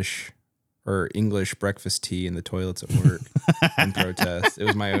British or English breakfast tea in the toilets at work in protest. It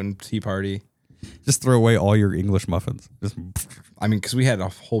was my own tea party. Just throw away all your English muffins. I mean, because we had a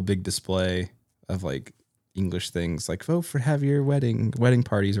whole big display of like English things, like vote for have your wedding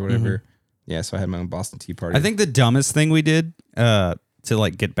parties or whatever. Mm-hmm. Yeah, so I had my own Boston Tea Party. I think the dumbest thing we did to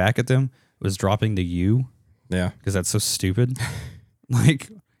like get back at them was dropping the U. Yeah, because that's so stupid. Like,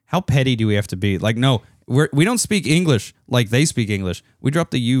 how petty do we have to be? Like, no, we don't speak English like they speak English. We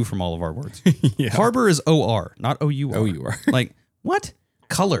drop the U from all of our words. Yeah. Harbor is O-R, not O-U-R. O-U-R. Like, what?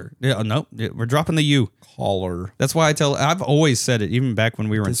 Color. Yeah, no, we're dropping the U. Color. That's why I've always said it, even back when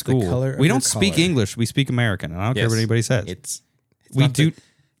we were in school. We don't speak English. We speak American. And I don't care what anybody says. It's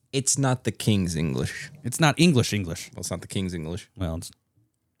not the King's English. It's not English. Well, it's not the King's English. Well,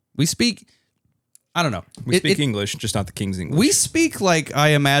 we speak... I don't know. We speak English, just not the King's English. We speak like I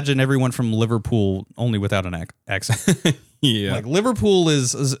imagine everyone from Liverpool, only without an accent. Yeah. Like Liverpool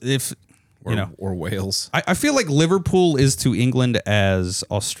is if, or Wales. I feel like Liverpool is to England as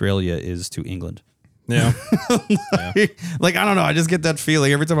Australia is to England. Yeah. Like, I don't know. I just get that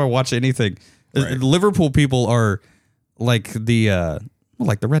feeling every time I watch anything. Right. Liverpool people are like the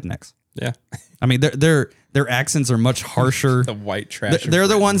rednecks. Yeah. I mean, their accents are much harsher. The white trash. They're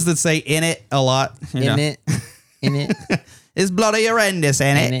the ones that say "in it" a lot. In it. It's bloody horrendous,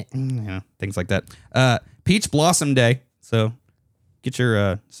 ain't it? Yeah, things like that. Peach Blossom Day. So get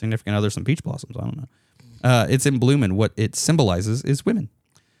your significant other some peach blossoms. I don't know. It's in bloom, and what it symbolizes is women.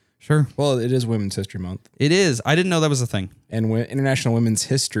 Sure. Well, it is Women's History Month. It is. I didn't know that was a thing. And International Women's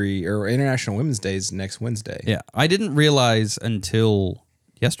History or International Women's Day is next Wednesday. Yeah, I didn't realize until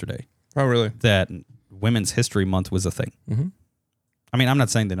yesterday. Oh, really? That Women's History Month was a thing. Mm-hmm. I mean, I'm not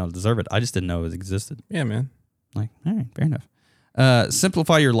saying they don't deserve it. I just didn't know it existed. Yeah, man. Like, all right, fair enough.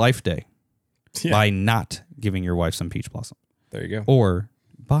 Simplify your life day by not giving your wife some peach blossom. There you go. Or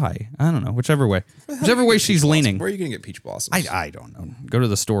buy. I don't know. Whichever way. Whichever way she's leaning. Where are you going to get peach blossoms? I don't know. Go to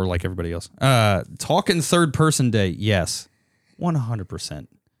the store like everybody else. Talk in third person day. Yes. 100%.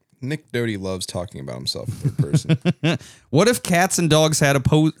 Nick Doty loves talking about himself in third person. What if cats and dogs had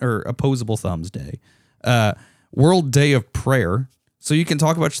opposable thumbs day? World Day of Prayer. So you can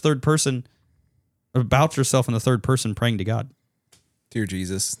talk about your third person, about yourself in the third person, praying to God. Dear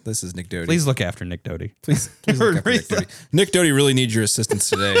Jesus, this is Nick Doty. Please look after Nick Doty. Please look after Nick Doty. Nick Doty really needs your assistance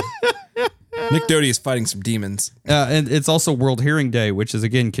today. Nick Doty is fighting some demons. And it's also World Hearing Day, which is,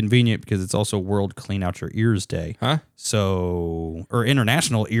 again, convenient because it's also World Clean Out Your Ears Day. Huh? So, or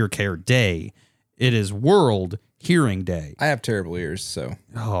International Ear Care Day. It is World Hearing Day. I have terrible ears, so.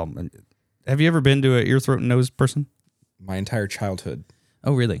 Oh, man. Have you ever been to an ear, throat, and nose person? My entire childhood.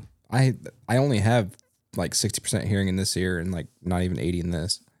 Oh, really? I only have like 60% hearing in this ear and like not even 80 in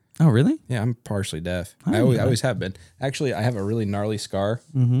this. Oh, really? Yeah, I'm partially deaf. Oh, I always have been. Actually, I have a really gnarly scar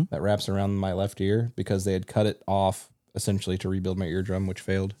that wraps around my left ear because they had cut it off essentially to rebuild my eardrum, which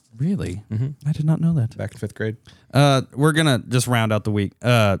failed. Really? Mm-hmm. I did not know that. Back in 5th grade. We're going to just round out the week.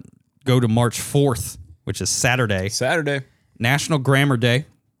 Go to March 4th, which is Saturday. National Grammar Day.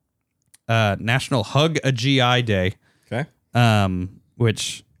 National Hug a GI Day. Okay.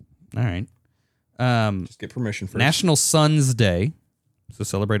 Which, all right. Just get permission first. National Sons Day. So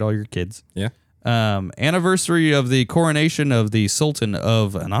celebrate all your kids. Yeah. Anniversary of the coronation of the Sultan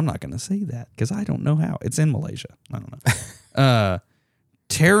of, and I'm not going to say that because I don't know how. It's in Malaysia. I don't know.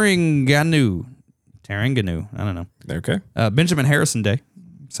 Terengganu. I don't know. Okay. Benjamin Harrison Day.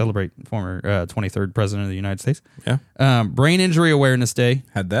 Celebrate former 23rd president of the United States. Yeah. Brain Injury Awareness Day.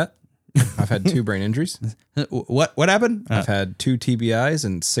 Had that. I've had 2 brain injuries. What happened? I've had 2 TBIs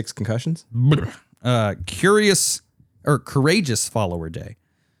and 6 concussions. Courageous Follower Day.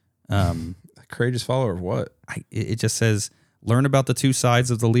 Courageous follower of what? It just says, learn about the 2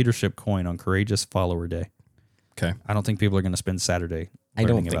 sides of the leadership coin on Courageous Follower Day. Okay. I don't think people are going to spend Saturday I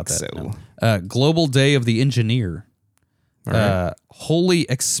don't learning about think that. so. No. Global Day of the Engineer. All right. Holy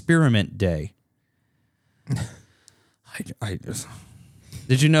Experiment Day.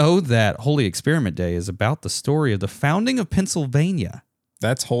 Did you know that Holy Experiment Day is about the story of the founding of Pennsylvania?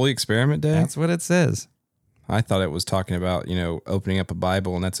 That's Holy Experiment Day? That's what it says. I thought it was talking about, opening up a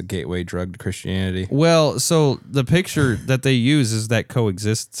Bible and that's a gateway drug to Christianity. Well, so the picture that they use is that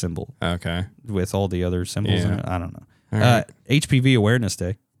coexist symbol. Okay. With all the other symbols in it. I don't know. Right. HPV Awareness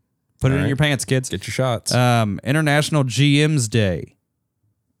Day. Put it in your pants, kids. Get your shots. International GM's Day.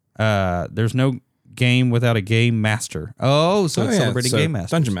 There's no game without a game master. Oh, so it's celebrating game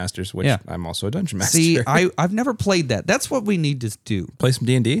masters. Dungeon Masters, which I'm also a Dungeon Master. See, I've never played that. That's what we need to do. Play some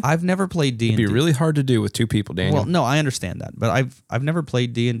D&D? I've never played D&D. It'd be really hard to do with 2 people, Daniel. Well, no, I understand that, but I've never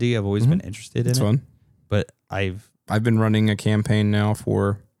played D&D. I've always been interested in it. It's fun. But I've been running a campaign now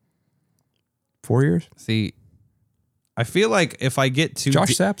for 4 years. See, I feel like if I get too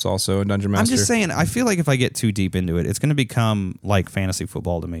Josh Sapp's also a Dungeon Master. I'm just saying, I feel like if I get too deep into it, it's going to become like fantasy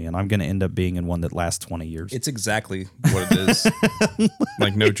football to me, and I'm going to end up being in one that lasts 20 years. It's exactly what it is.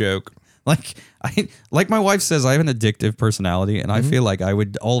 Like, no joke. Like my wife says, I have an addictive personality, and I feel like I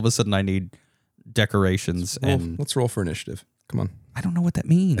would all of a sudden I need decorations. Let's roll for initiative. Come on. I don't know what that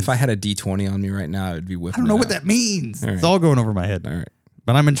means. If I had a D20 on me right now, it'd be whipping. I don't know what that means. Right. It's all going over my head. All right.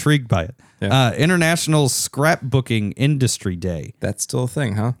 But I'm intrigued by it. Yeah. International Scrapbooking Industry Day. That's still a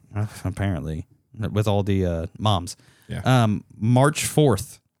thing, huh? Apparently, with all the moms. Yeah. March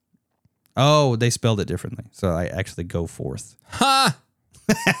 4th. Oh, they spelled it differently. So I actually go forth. Ha!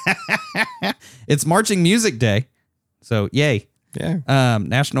 It's Marching Music Day. So yay. Yeah.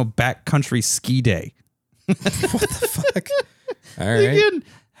 National Backcountry Ski Day. What the fuck? All right. Again,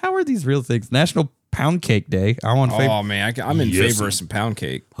 how are these real things? National Pound Cake Day. Oh, man. I'm in favor of some pound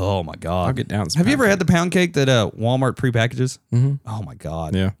cake. Oh, my God. I'll get down with some Have you pound ever had the pound cake that Walmart prepackages? Mm-hmm. Oh, my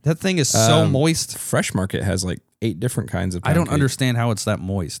God. Yeah. That thing is so moist. Fresh Market has like 8 different kinds of pound I don't cake. understand how it's that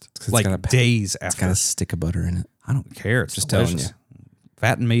moist. It's like got days It's after. got a stick of butter in it. I don't care. It's Just delicious. telling you.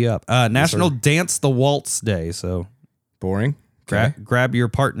 Fatten me up. National Dance the Waltz Day. So Boring. Okay. grab your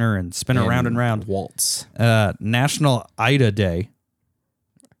partner and spin her round and round. Waltz. National Ida Day.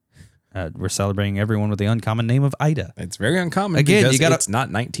 We're celebrating everyone with the uncommon name of Ida. It's very uncommon. Again, because you gotta- it's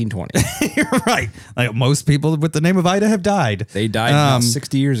not 1920. You're right. Like most people with the name of Ida have died. They died about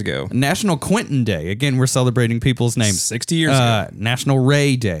 60 years ago. National Quentin Day. Again, we're celebrating people's names. 60 years ago. National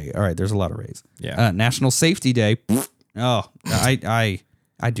Ray Day. All right, there's a lot of Rays. Yeah. National Safety Day. Oh,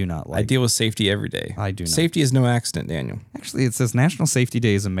 I do not like. I deal with safety every day. I do not. Safety is no accident, Daniel. Actually, it says National Safety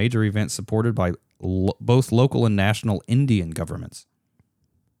Day is a major event supported by both local and national Indian governments.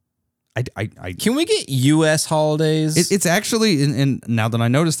 Can we get U.S. holidays? It's actually, and now that I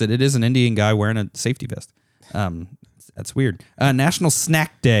noticed it, it is an Indian guy wearing a safety vest. That's weird. National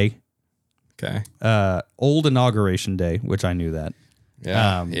Snack Day. Okay. Old Inauguration Day, which I knew that.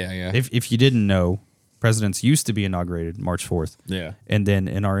 Yeah. Yeah. If you didn't know, presidents used to be inaugurated March 4th. Yeah. And then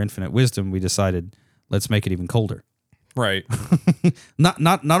in our infinite wisdom, we decided, let's make it even colder. Right.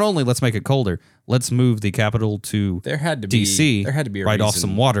 Not only let's make it colder, let's move the capital to There had to be DC. There had to be a write off reason.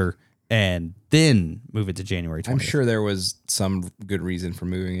 some water and then move it to January 20th. I'm sure there was some good reason for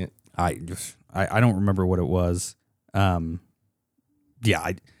moving it. I don't remember what it was. I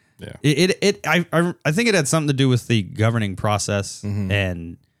think it had something to do with the governing process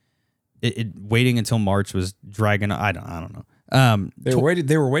and it waiting until March was dragging. I don't know. They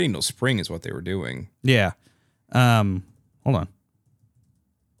were waiting till spring is what they were doing. Yeah. Hold on.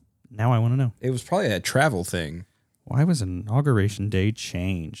 Now I want to know. It was probably a travel thing. Why was Inauguration Day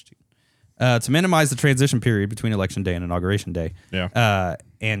changed? To minimize the transition period between Election Day and Inauguration Day. Yeah.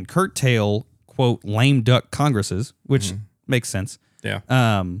 And curtail, quote, lame duck Congresses, which makes sense.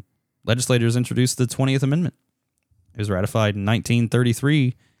 Yeah. Legislators introduced the 20th Amendment. It was ratified in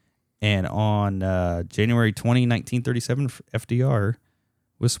 1933, and on January 20, 1937, FDR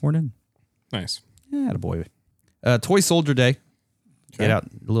was sworn in. Nice. Yeah, attaboy. Toy Soldier Day. Okay. Get out,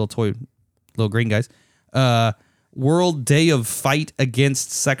 little green guys. World Day of Fight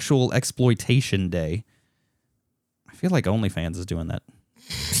Against Sexual Exploitation Day. I feel like OnlyFans is doing that.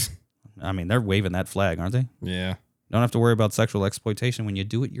 I mean, they're waving that flag, aren't they? Yeah. Don't have to worry about sexual exploitation when you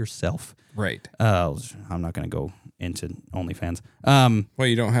do it yourself. Right. I'm not going to go into OnlyFans. Well,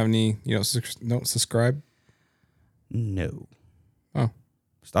 you don't have any. You don't subscribe. No. Oh.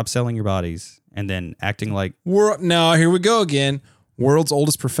 Stop selling your bodies and then acting like. No, here we go again. World's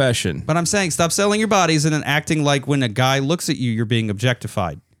oldest profession. But I'm saying stop selling your bodies and then acting like when a guy looks at you, you're being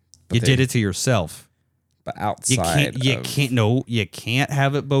objectified. You did it to yourself. But outside, you can't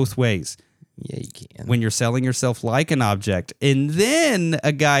have it both ways. Yeah, you can. When you're selling yourself like an object and then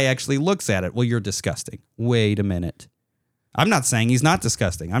a guy actually looks at it, well, you're disgusting. Wait a minute. I'm not saying he's not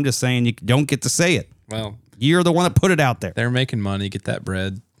disgusting. I'm just saying you don't get to say it. Well, you're the one that put it out there. They're making money. Get that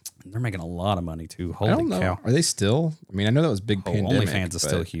bread. They're making a lot of money too. I don't Holy know. cow. Are they still? I mean, I know that was big pandemic. OnlyFans is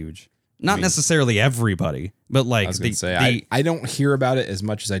still huge. Not necessarily everybody, but like I was going to say, I don't hear about it as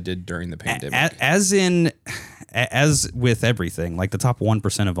much as I did during the pandemic. As with everything, like the top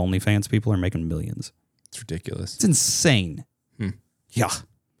 1% of OnlyFans people are making millions. It's ridiculous. It's insane. Yeah.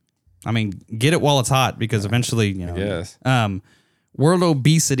 I mean, get it while it's hot because eventually, Yes. World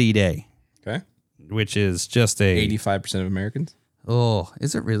Obesity Day. Okay. which is just a 85% of Americans. Oh,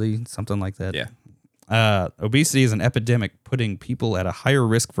 is it really something like that? Yeah. Obesity is an epidemic, putting people at a higher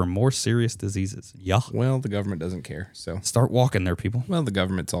risk for more serious diseases. Yeah. Well, the government doesn't care, so. Start walking there, people. Well, the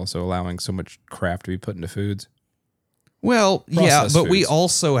government's also allowing so much crap to be put into foods. Well, Processed but we foods.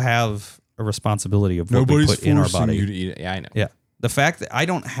 also have a responsibility of what we put in our body. You to eat it. Yeah, I know. Yeah. The fact that I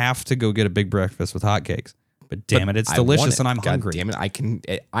don't have to go get a big breakfast with hotcakes, but damn it, it's I want delicious it. and I'm God hungry. Damn it,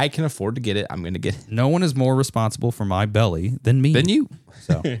 I can afford to get it. I'm going to get it. No one is more responsible for my belly than me. Then you.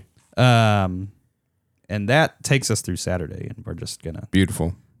 So, and that takes us through Saturday, and we're just gonna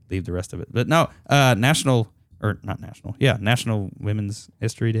Beautiful. leave the rest of it. But no, National Women's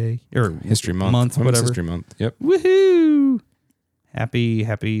History Day or History Month. Women's whatever. History Month. Yep. Woohoo!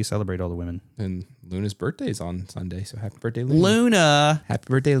 Happy celebrate all the women. And Luna's birthday's on Sunday, so happy birthday, Luna. Luna, Happy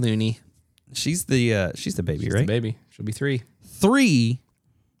birthday, Looney. she's the baby, She's right? the baby. She'll be 3. 3.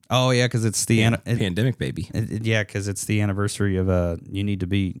 Oh yeah, because it's the Pandemic baby. yeah, because it's the anniversary of you need to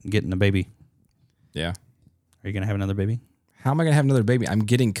be getting a baby. Yeah. Are you gonna have another baby? How am I going to have another baby? I'm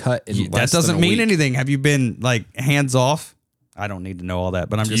getting cut in That less doesn't than a mean week. anything. Have you been like hands off? I don't need to know all that,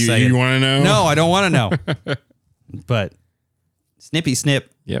 but I'm just saying. You want to know? No, I don't want to know. But snippy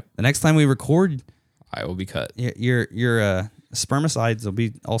snip. Yep. The next time we record, I will be cut. your spermicides will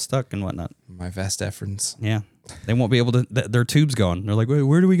be all stuck and whatnot. My vas deferens. Yeah, they won't be able to. Their tubes gone. They're like, wait,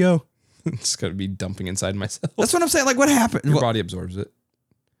 where do we go? It's going to be dumping inside myself. That's what I'm saying. Like, what happened? Your body absorbs it.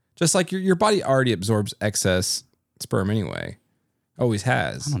 Just like your body already absorbs excess sperm anyway. Always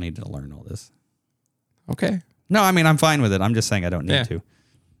has. I don't need to learn all this. Okay. No, I mean I'm fine with it. I'm just saying I don't need to.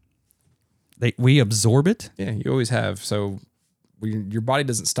 We absorb it. Yeah, you always have. So your body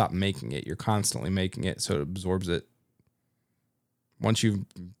doesn't stop making it. You're constantly making it, so it absorbs it. Once you've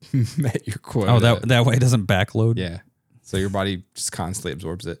met your quota. Oh, that way it doesn't backload. Yeah. So your body just constantly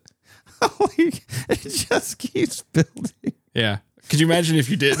absorbs it. It just keeps building. Yeah. Could you imagine if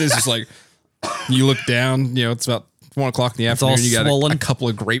you did this? Just like you look down, it's about 1 o'clock in the afternoon. all You got swollen. a couple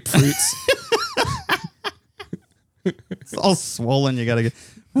of grapefruits. It's all swollen. You gotta get.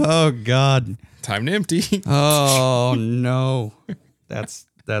 Oh God. Time to empty. Oh no. That's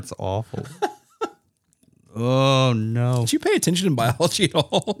awful. Oh no. Did you pay attention in biology at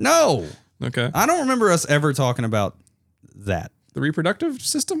all? No. Okay. I don't remember us ever talking about that. The reproductive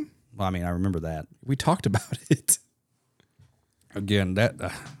system? Well, I mean, I remember that. We talked about it. Again, that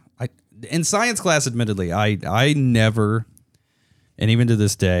in science class, admittedly, I never, and even to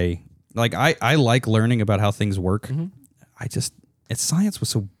this day, like I like learning about how things work. Mm-hmm. Science was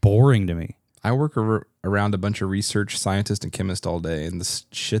so boring to me. I work around a bunch of research scientists and chemists all day, and the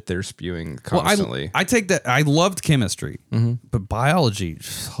shit they're spewing constantly. Well, I take that. I loved chemistry, but biology,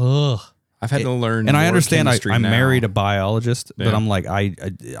 ugh. I've had to learn, and I more understand. chemistry I'm now. married a biologist, but Yeah. I'm like I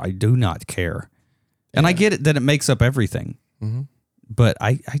do not care, and I get it that it makes up everything, but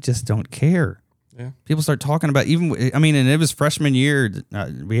I just don't care. Yeah. People start talking about and it was freshman year.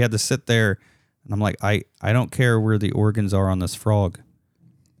 We had to sit there, and I'm like, I don't care where the organs are on this frog.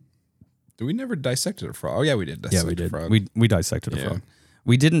 We never dissected a frog. Oh yeah, we did. Yeah, we A did. frog. We dissected a Yeah. frog.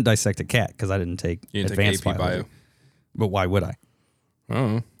 We didn't dissect a cat because I didn't take You didn't advanced take AP biology. bio. But why would I?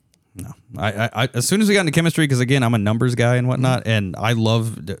 Oh. No, I as soon as we got into chemistry, because again, I'm a numbers guy and whatnot, and I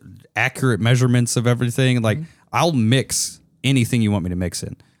love the accurate measurements of everything. Like I'll mix anything you want me to mix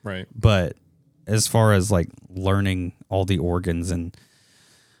in. Right. But as far as like learning all the organs and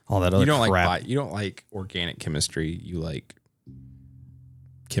all that other crap, you don't like organic chemistry. You like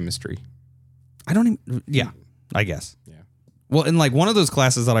chemistry. I don't even. Yeah, I guess. Yeah. Well, and like one of those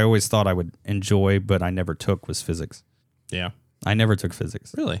classes that I always thought I would enjoy, but I never took was physics. Yeah. I never took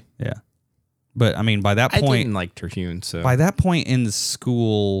physics. Really? Yeah. But I mean, by that I point, didn't like Terhune, so by that point in the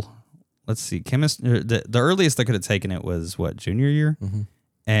school, let's see, the earliest I could have taken it was what, junior year? Mm-hmm.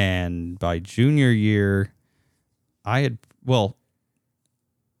 And by junior year, I was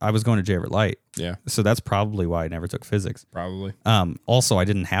going to J. Everett Light. Yeah. So that's probably why I never took physics. Probably. Also, I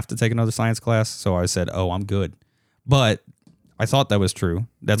didn't have to take another science class, so I said, oh, I'm good. But I thought that was true.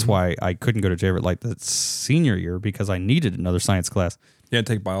 That's why I couldn't go to J. Everett Light the senior year, because I needed another science class. Yeah,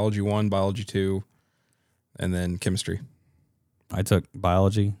 take biology 1, biology 2, and then chemistry. I took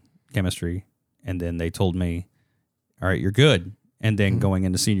biology, chemistry, and then they told me, all right, you're good. And then going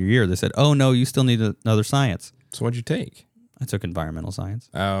into senior year, they said, oh, no, you still need another science. So what'd you take? I took environmental science.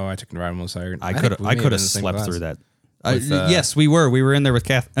 Oh, I took environmental science. I could have slept through that. With, yes, we were. We were in there with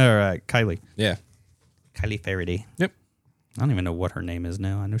Kylie. Yeah. Kylie Faraday. Yep. I don't even know what her name is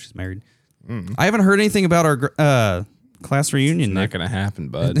now. I know she's married. I haven't heard anything about our class reunion. Not going to happen,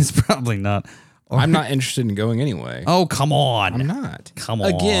 bud. It's probably not. I'm not interested in going anyway. Oh, come on. I'm not. Come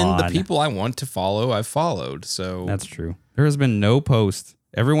on. Again, the people I want to follow, I've followed. So that's true. There has been no post.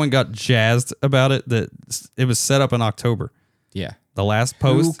 Everyone got jazzed about it that it was set up in October. Yeah. The last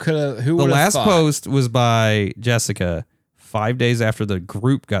post. Who the last post was by Jessica 5 days after the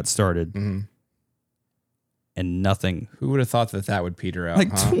group got started. Mm-hmm. And nothing. Who would have thought that would peter out?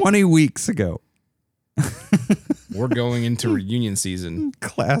 Like 20 weeks ago. We're going into reunion season.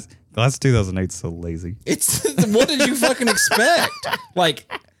 Class 2008 is so lazy. It's what did you fucking expect?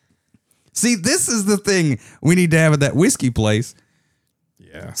 Like, see, this is the thing we need to have at that whiskey place.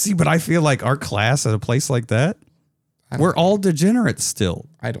 Yeah. See, but I feel like our class at a place like that, we're all degenerates still.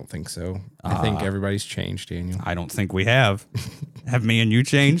 I don't think so. I think everybody's changed, Daniel. I don't think we have. Have me and you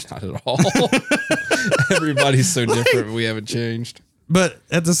changed? Not at all. Everybody's so different. But we haven't changed. But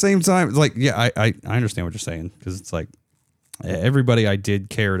at the same time, it's like, yeah, I understand what you're saying, because it's like everybody I did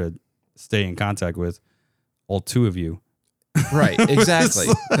care to stay in contact with, all two of you. Right, exactly.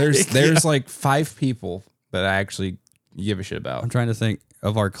 Like, there's like 5 people that I actually give a shit about. I'm trying to think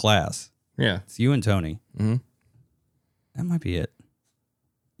of our class. Yeah. It's you and Tony. Mm-hmm. That might be it.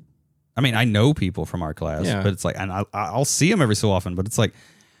 I mean, I know people from our class, but it's like, and I'll see them every so often, but it's like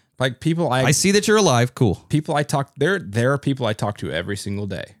people I see that you're alive. Cool. People I talk, there are people I talk to every single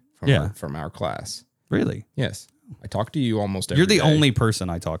day from our class. Really? Yes. I talk to you almost every day. You're the only person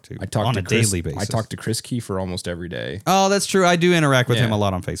I talk to on a daily basis. I talk to Chris Kiefer almost every day. Oh, that's true. I do interact with him a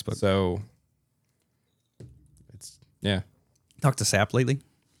lot on Facebook. So it's Talked to Sap lately?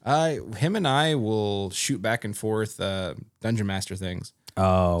 Him and I will shoot back and forth Dungeon Master things.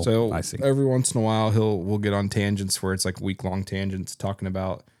 Oh, so I see. Every once in a while we'll get on tangents where it's like week-long tangents talking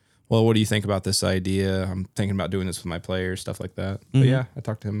about, well, what do you think about this idea? I'm thinking about doing this with my players, stuff like that. Mm-hmm. But yeah, I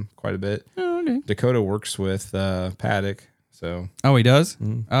talk to him quite a bit. Oh, okay. Dakota works with Paddock, so. Oh, he does?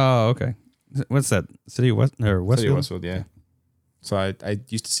 Mm-hmm. Oh, okay. What's that? City of Westwood? City of Westwood, yeah. So I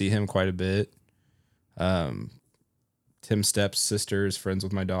used to see him quite a bit. Tim Stepp's sister is friends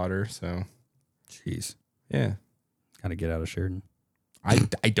with my daughter, so. Jeez. Yeah. Got to get out of Sheridan. I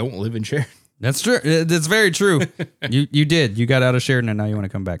don't live in Sheridan. That's true. That's very true. You did. You got out of Sheridan and now you want to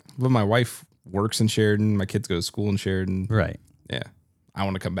come back. But my wife works in Sheridan. My kids go to school in Sheridan. Right. Yeah. I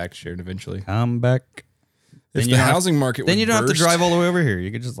want to come back to Sheridan eventually. Come back. If the housing market then you don't have to drive all the way over here.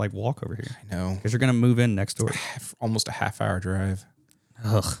 You could just like walk over here. I know. Because you're going to move in next door. Almost a half-hour drive.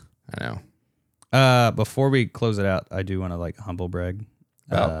 Ugh. I know. Before we close it out, I do want to like humble brag.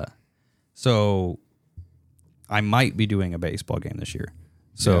 Oh. So I might be doing a baseball game this year.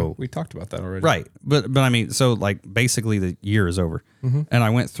 So yeah, we talked about that already. Right. But I mean, so like basically the year is over. Mm-hmm. And I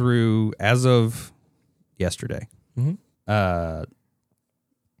went through, as of yesterday, about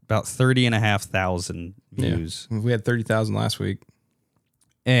 30,500 views. Yeah. We had 30,000 last week.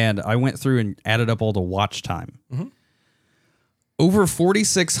 And I went through and added up all the watch time. Mm-hmm. Over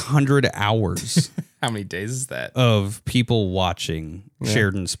 4,600 hours. How many days is that? Of people watching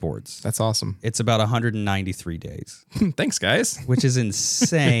Sheridan Sports. That's awesome. It's about 193 days. Thanks, guys. Which is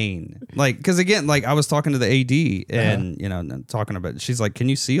insane. Like, because again, like I was talking to the AD and, talking about, she's like, can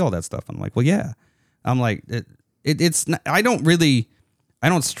you see all that stuff? I'm like, well, yeah. I'm like, it's not, I don't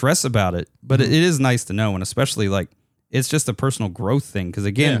stress about it, but it is nice to know. And especially like, it's just a personal growth thing. Because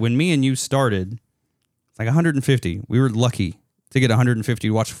again, when me and you started, it's like 150. We were lucky to get 150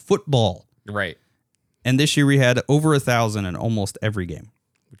 to watch football. Right. And this year we had over 1,000 in almost every game.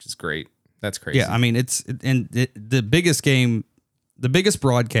 Which is great. That's crazy. Yeah, I mean, the biggest game, the biggest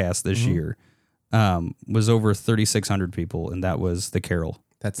broadcast this year was over 3,600 people, and that was the Carroll.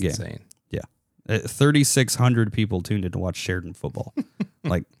 That's game. Insane. Yeah. 3,600 people tuned in to watch Sheridan football.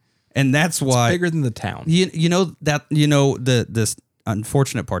 And that's why. It's bigger than the town. This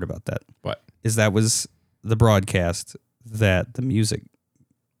unfortunate part about that. What? Is that was the broadcast that the music.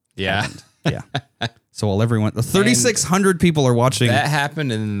 Yeah. Happened. Yeah. So while everyone, 3,600 people are watching. That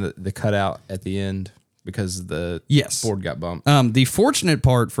happened in the cutout at the end because the board got bumped. The fortunate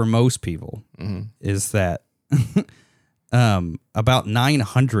part for most people is that about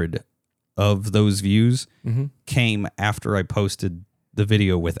 900 of those views came after I posted the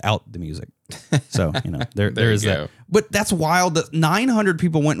video without the music. So, there is that. But that's wild that 900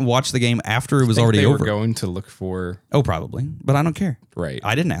 people went and watched the game after it was already over. They were going to look for... Oh, probably. But I don't care. Right.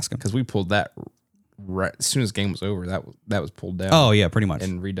 I didn't ask them. Because we pulled that right as soon as the game was over. That was pulled down. Oh, yeah, pretty much.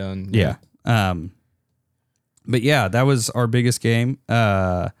 And redone. Yeah. But yeah, that was our biggest game.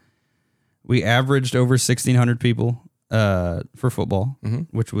 We averaged over 1,600 people for football,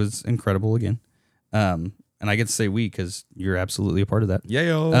 which was incredible again. And I get to say we because you're absolutely a part of that.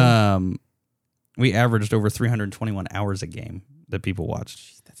 Yeah. We averaged over 321 hours a game that people watched.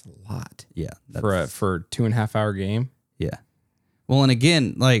 Jeez, that's That's a lot. Yeah. For a 2.5 hour game. Yeah. Well, and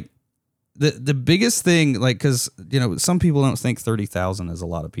again, like the biggest thing, like, because, some people don't think 30,000 is a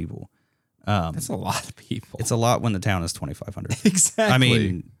lot of people. That's a lot of people. It's a lot when the town is 2,500. Exactly. I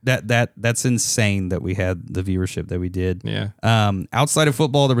mean, that's insane that we had the viewership that we did. Yeah. Outside of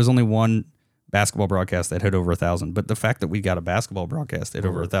football, there was only one basketball broadcast that hit over 1,000. But the fact that we got a basketball broadcast that hit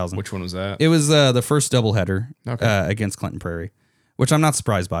over 1,000. Which one was that? It was the first doubleheader Okay. against Clinton Prairie, which I'm not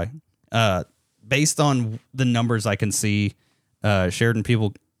surprised by. Based on the numbers I can see, Sheridan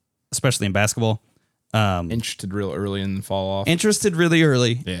people, especially in basketball, Interested real early and then fall off. interested really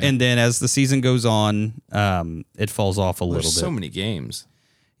early, Yeah. and then as the season goes on, it falls off a little There's bit. so many games.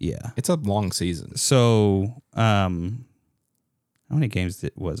 Yeah. It's a long season. So, how many games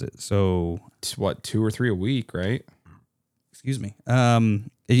was it? So, It's what, 2 or 3 a week, right? excuse me.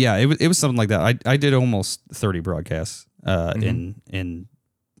 Yeah, it was something like that. I did almost 30 broadcasts in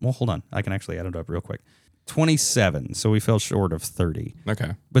well, hold on. I can actually add it up real quick. 27. So we fell short of 30.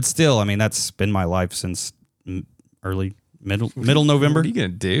 Okay. But still, I mean, that's been my life since middle November. What are you gonna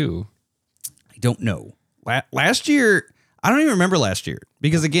do? I don't know. Last year, I don't even remember last year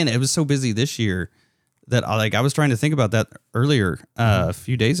because again, it was so busy this year that I was trying to think about that earlier a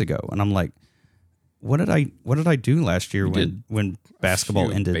few days ago, and I'm like, what did I do last year when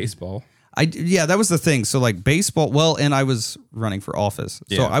basketball ended? Baseball. Yeah, that was the thing. So like baseball, well, and I was running for office,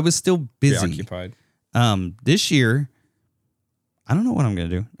 so Yeah. I was still busy. Preoccupied. This year, I don't know what I'm gonna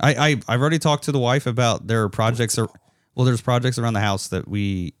do. I've already talked to the wife about there are projects. There's projects around the house that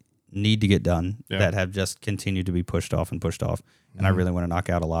we need to get done that have just continued to be pushed off, and I really want to knock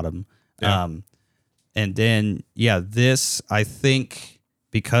out a lot of them. Yeah. And then this I think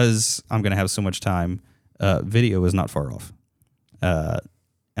because I'm gonna have so much time, video is not far off.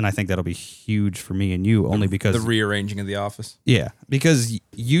 And I think that'll be huge for me and you only because The rearranging of the office. yeah, because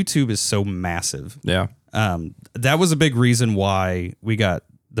YouTube is so massive. Yeah. That was a big reason why we got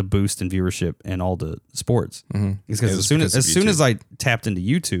the boost in viewership in all the sports. Mm-hmm. Because as soon as I tapped into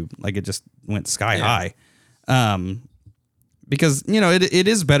YouTube, like it just went sky high. Because it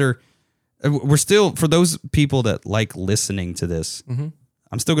is better. We're still, for those people that like listening to this,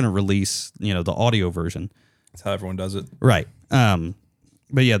 I'm still going to release the audio version. That's how everyone does it. Right.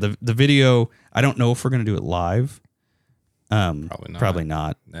 But yeah, the video, I don't know if we're going to do it live. Probably not. Probably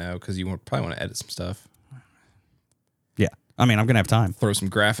not. No, because you probably want to edit some stuff. Yeah. I mean, I'm going to have time. Throw some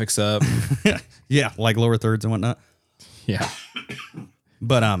graphics up. Yeah, like lower thirds and whatnot. Yeah.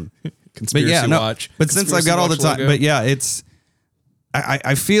 But Conspiracy watch. But since I've got all the time, logo. but yeah, it's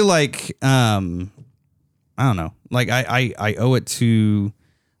I feel like I don't know. Like I owe it to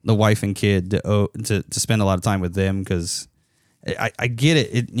the wife and kid to spend a lot of time with them because I get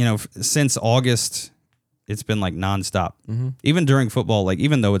it. Since August, it's been like nonstop. Even during football, like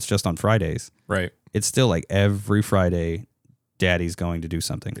even though it's just on Fridays, Right. it's still like every Friday, Daddy's going to do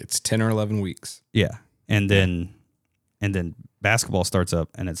something. It's 10 or 11 weeks. Yeah, and then basketball starts up,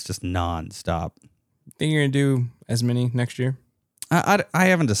 and it's just nonstop. Think you're going to do as many next year? I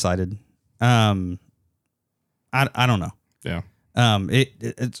haven't decided. I don't know. Yeah.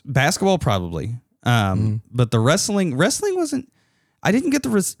 It's basketball probably. But the wrestling wasn't. I didn't get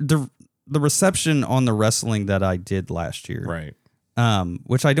the reception on the wrestling that I did last year. Right.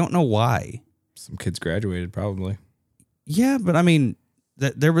 Which I don't know why. Some kids graduated probably. Yeah, but I mean,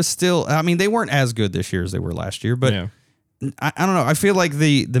 there was still. I mean, they weren't as good this year as they were last year. But yeah. I don't know. I feel like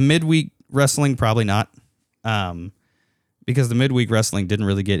the midweek wrestling probably not. Because the midweek wrestling didn't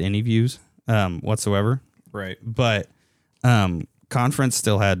really get any views whatsoever. Right. But conference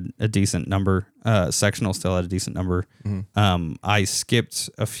still had a decent number. Sectional still had a decent number. I skipped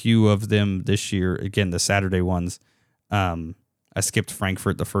a few of them this year. Again, the Saturday ones. I skipped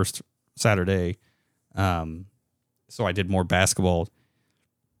Frankfurt the first Saturday. So I did more basketball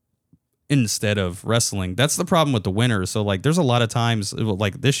instead of wrestling. That's the problem with the winter. So like there's a lot of times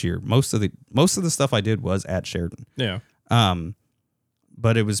like this year, most of the stuff I did was at Sheridan. Yeah.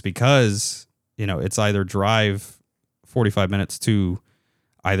 But it was because, it's either drive 45 minutes to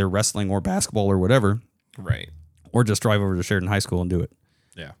either wrestling or basketball or whatever. Right. Or just drive over to Sheridan High School and do it.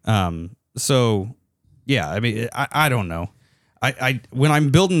 Yeah. So yeah, I mean, I don't know. I when I'm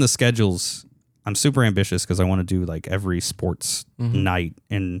building the schedules, I'm super ambitious because I want to do like every sports night,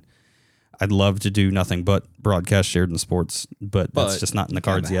 and I'd love to do nothing but broadcast Sheridan sports, but that's just not in the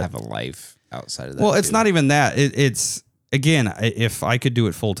cards yet. Have a life outside of that. Well, it's not even that. It's again, if I could do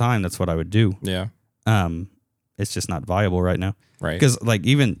it full time, that's what I would do. Yeah. It's just not viable right now. Right. Because like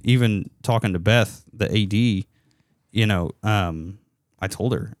even talking to Beth, the AD, I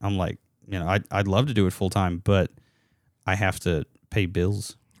told her, I'm like, I'd love to do it full time, but I have to pay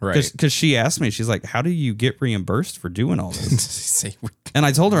bills. Right. Because she asked me, she's like, how do you get reimbursed for doing all this? Say, And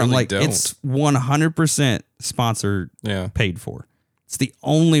I told her, really I'm like, don't. it's 100% sponsored, paid for. It's the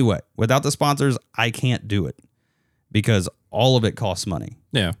only way. Without the sponsors, I can't do it because all of it costs money.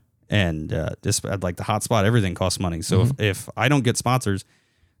 Yeah. And just like the hotspot, everything costs money. So if I don't get sponsors,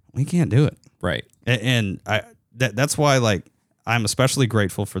 we can't do it. Right. And that's why, like, I'm especially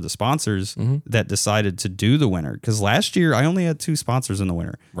grateful for the sponsors that decided to do the winter. Because last year I only had 2 sponsors in the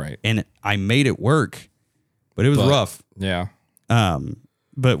winter. Right. And I made it work, but it was rough. Yeah.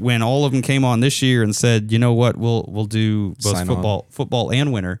 But when all of them came on this year and said, you know what, we'll do both football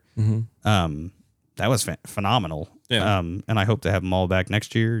and winter, that was phenomenal. Yeah. And I hope to have them all back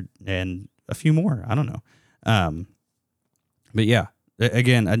next year and a few more. I don't know. But yeah,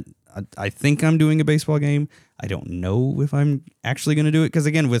 again, I think I'm doing a baseball game. I don't know if I'm actually going to do it because,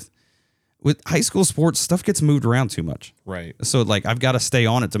 again, with high school sports, stuff gets moved around too much. Right. So, like, I've got to stay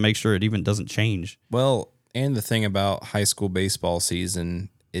on it to make sure it even doesn't change. Well, and the thing about high school baseball season,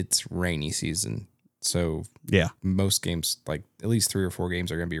 it's rainy season. So, yeah, most games, like at least 3 or 4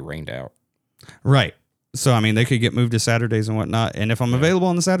 games, are going to be rained out. Right. So, I mean, they could get moved to Saturdays and whatnot. And if I'm available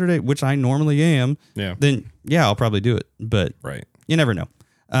on the Saturday, which I normally am, then, yeah, I'll probably do it. But you never know.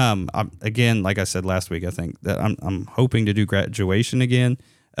 Again, like I said last week, I think that I'm hoping to do graduation again.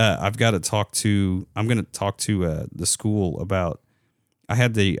 I'm going to talk to the school about, I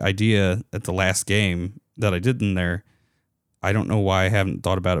had the idea at the last game that I did in there. I don't know why I haven't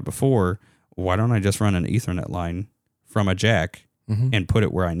thought about it before. Why don't I just run an Ethernet line from a jack and put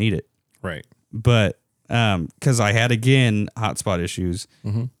it where I need it? Right. But, cause I had, again, hotspot issues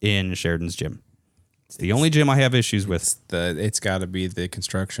in Sheridan's gym. It's the only gym I have issues with. It's got to be the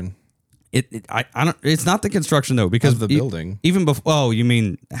construction. I don't. It's not the construction though, because of the building. Even before. Oh, you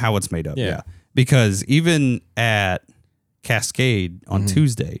mean how it's made up? Yeah. Because even at Cascade on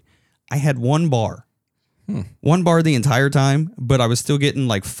Tuesday, I had 1 bar, 1 bar the entire time, but I was still getting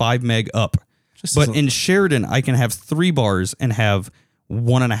like 5 meg up. But in Sheridan, I can have 3 bars and have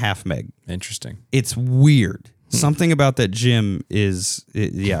 1.5 meg. Interesting. It's weird. Something about that gym is,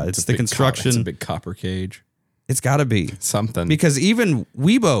 it's the construction. It's a big copper cage. It's got to be. Something. Because even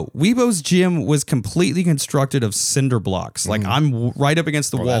Weibo's gym was completely constructed of cinder blocks. Like, I'm right up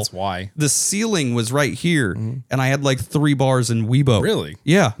against the wall. That's why. The ceiling was right here, and I had like 3 bars in Weibo. Really?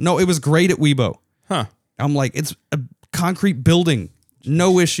 Yeah. No, it was great at Weibo. Huh. I'm like, it's a concrete building.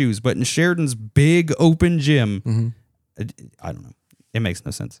 No issues. But in Sheridan's big open gym, I don't know. It makes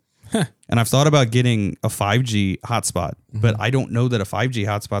no sense. And I've thought about getting a 5G hotspot, but I don't know that a 5G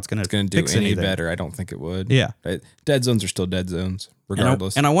hotspot's going to do fix any anything. better. I don't think it would. Yeah. Dead zones are still dead zones,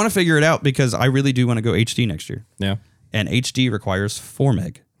 regardless. And I want to figure it out because I really do want to go HD next year. Yeah. And HD requires 4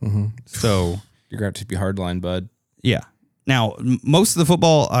 meg. So you're going to have to be hardline, bud. Yeah. Now, most of the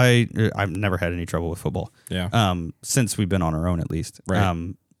football, I've never had any trouble with football. Yeah. Since we've been on our own, at least.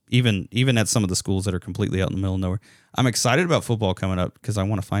 Right. Even at some of the schools that are completely out in the middle of nowhere. I'm excited about football coming up because I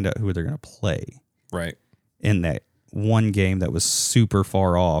want to find out who they're going to play. Right. In that one game that was super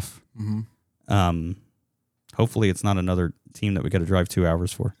far off. Hopefully it's not another team that we got to drive 2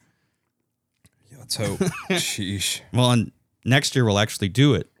 hours for. Yeah, let's hope. Sheesh. Well, and next year we'll actually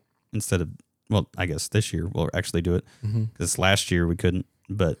do it instead of, well, I guess this year we'll actually do it because last year we couldn't,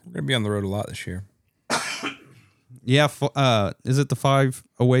 but we're going to be on the road a lot this year. Yeah. Is it the 5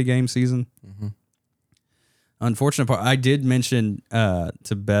 away game season? Unfortunate part. I did mention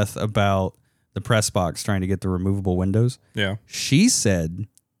to Beth about the press box trying to get the removable windows. Yeah. She said,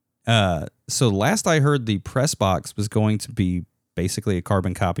 so last I heard, the press box was going to be basically a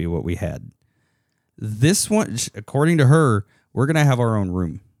carbon copy of what we had. This one, according to her, we're going to have our own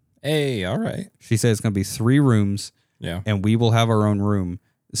room. Hey, all right. She said it's going to be 3 rooms. Yeah. And we will have our own room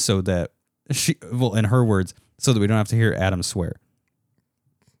so that in her words, so that we don't have to hear Adam swear.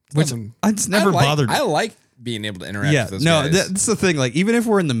 Which it's never bothered me. I like being able to interact with those guys. That's the thing. Like, even if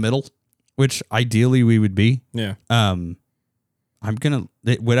we're in the middle, which ideally we would be, I'm gonna,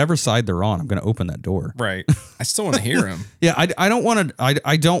 whatever side they're on, I'm gonna open that door. Right. I still want to hear them. Yeah, I don't want to.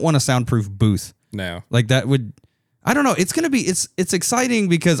 I don't want a soundproof booth. No. Like that would. I don't know. It's gonna be. It's exciting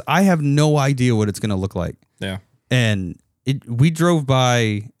because I have no idea what it's gonna look like. Yeah. And we drove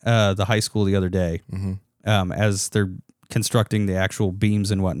by the high school the other day, as they're constructing the actual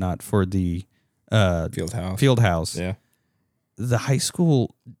beams and whatnot for the field house. Yeah. The high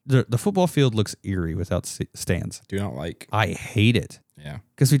school, the football field looks eerie without stands. Do not like. I hate it. Yeah.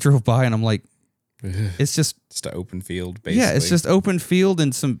 Because we drove by and I'm like, it's just an open field, basically. Yeah, it's just open field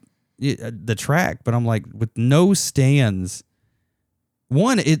and the track. But I'm like, with no stands,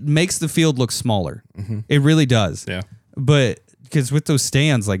 one, it makes the field look smaller. It really does. Yeah. But because with those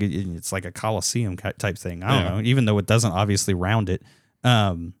stands, like it's like a Coliseum type thing. I don't know, even though it doesn't obviously round it.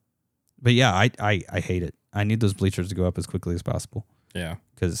 But yeah, I hate it. I need those bleachers to go up as quickly as possible. Yeah.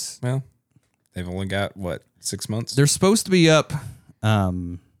 Because they've only got, 6 months? They're supposed to be up, I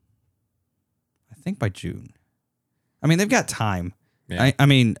think by June. I mean, they've got time. Yeah.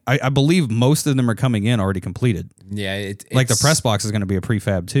 I believe most of them are coming in already completed. Yeah. It's like the press box is going to be a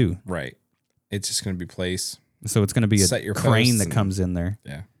prefab too. Right. It's just going to be placed. So it's going to be a crane that comes in there.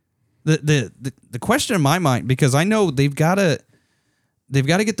 Yeah. The question in my mind, because I know they've got to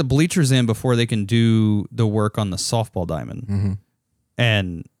get the bleachers in before they can do the work on the softball diamond. Mm-hmm.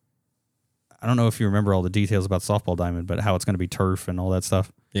 And I don't know if you remember all the details about softball diamond, but how it's going to be turf and all that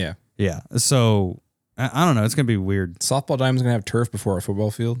stuff. Yeah. Yeah. So I don't know. It's going to be weird. Softball diamond's going to have turf before a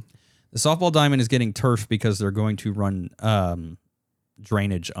football field? The softball diamond is getting turf because they're going to run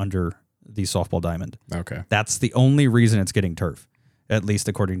drainage under the softball diamond. Okay. That's the only reason it's getting turf, at least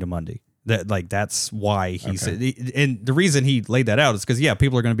according to Mundy. That's why he said, and the reason he laid that out is because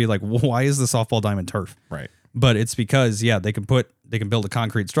people are going to be like, why is the softball diamond turf? Right. But it's because they can build a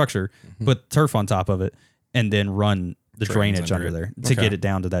concrete structure, put turf on top of it, and then run the drainage under there to get it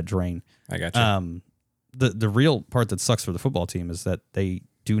down to that drain. I got you. The real part that sucks for the football team is that they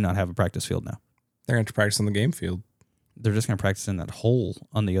do not have a practice field now. They're going to practice on the game field. They're just going to practice in that hole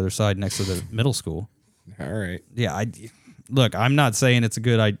on the other side next to the middle school. All right. Yeah, look, I'm not saying it's a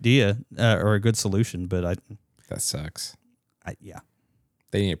good idea or a good solution, but that sucks. Yeah.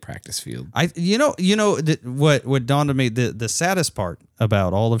 They need a practice field. What dawned on me, the saddest part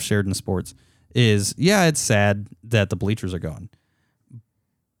about all of Sheridan sports is, it's sad that the bleachers are gone.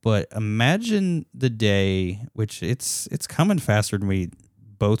 But imagine the day, which it's coming faster than we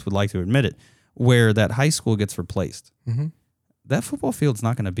both would like to admit it, where that high school gets replaced. Mm-hmm. That football field's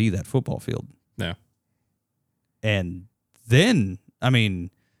not going to be that football field. No. And then,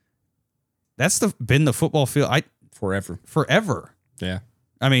 that's been the football field forever. Yeah.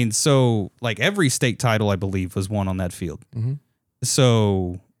 So like every state title, I believe, was won on that field. Mm-hmm.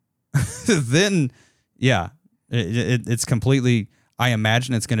 So then, it's completely. I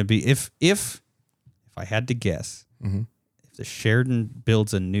imagine it's going to be if I had to guess, if the Sheridan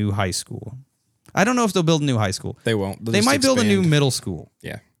builds a new high school. I don't know if they'll build a new high school. They won't. They might build a new middle school.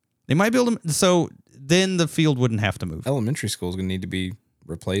 Yeah. They might build them. So then the field wouldn't have to move. Elementary school is going to need to be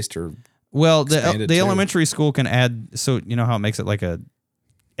replaced or. Well, the elementary school can add. So you know how it makes it like a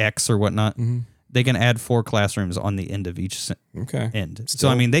X or whatnot. Mm-hmm. They can add 4 classrooms on the end of each end.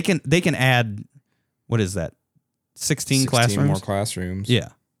 Still. So they can add. What is that? 16 classrooms. More classrooms. Yeah.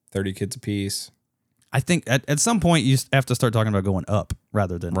 30 kids apiece. I think at some point you have to start talking about going up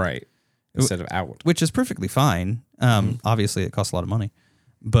rather than right. Instead of out, which is perfectly fine. Obviously, it costs a lot of money,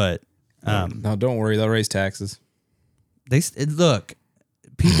 but no, don't worry, they'll raise taxes. Look,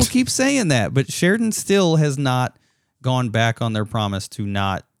 people keep saying that, but Sheridan still has not gone back on their promise to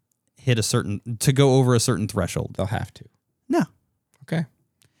not to go over a certain threshold. They'll have to. No, okay,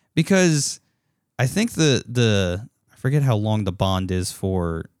 because I think I forget how long the bond is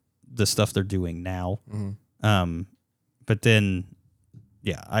for the stuff they're doing now. Mm-hmm. But then.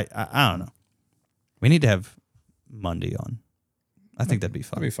 Yeah, I don't know. We need to have Mundy on. I think that'd be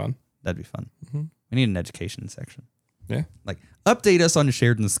fun. That'd be fun. Mm-hmm. We need an education section. Yeah. Like, update us on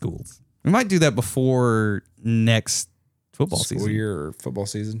Sheridan schools. We might do that before next football season. School year or football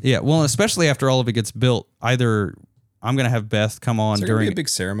season? Yeah, well, especially after all of it gets built. Either I'm going to have Beth come on during... a big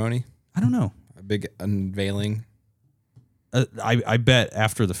ceremony? I don't know. A big unveiling? I bet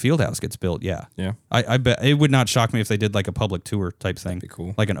after the field house gets built, yeah. Yeah. I bet it would not shock me if they did like a public tour type thing. That'd be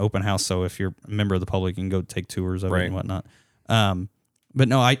cool. Like an open house, so if you're a member of the public, you can go take tours of it and whatnot. But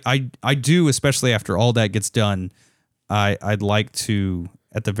no, I do, especially after all that gets done, I'd like to,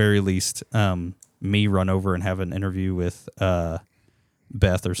 at the very least, me run over and have an interview with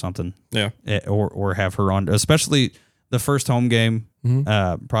Beth or something. Yeah. Or have her on, especially the first home game.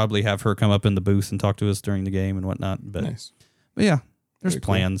 Mm-hmm. Probably have her come up in the booth and talk to us during the game and whatnot. But, nice. But yeah, there's Very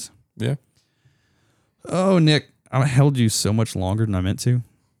plans. Cool. Yeah. Oh, Nick, I held you so much longer than I meant to.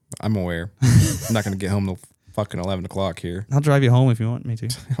 I'm aware. I'm not going to get home till fucking 11 o'clock here. I'll drive you home if you want me to.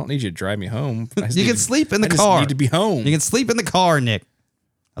 I don't need you to drive me home. You can sleep in the car. I just need to be home. You can sleep in the car, Nick.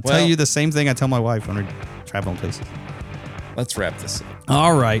 I'll tell you the same thing I tell my wife when we're traveling places. Let's wrap this up.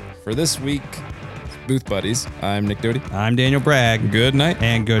 All right. For this week, Booth Buddies, I'm Nick Doty. I'm Daniel Bragg. Good night.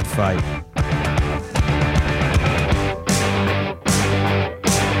 And good fight.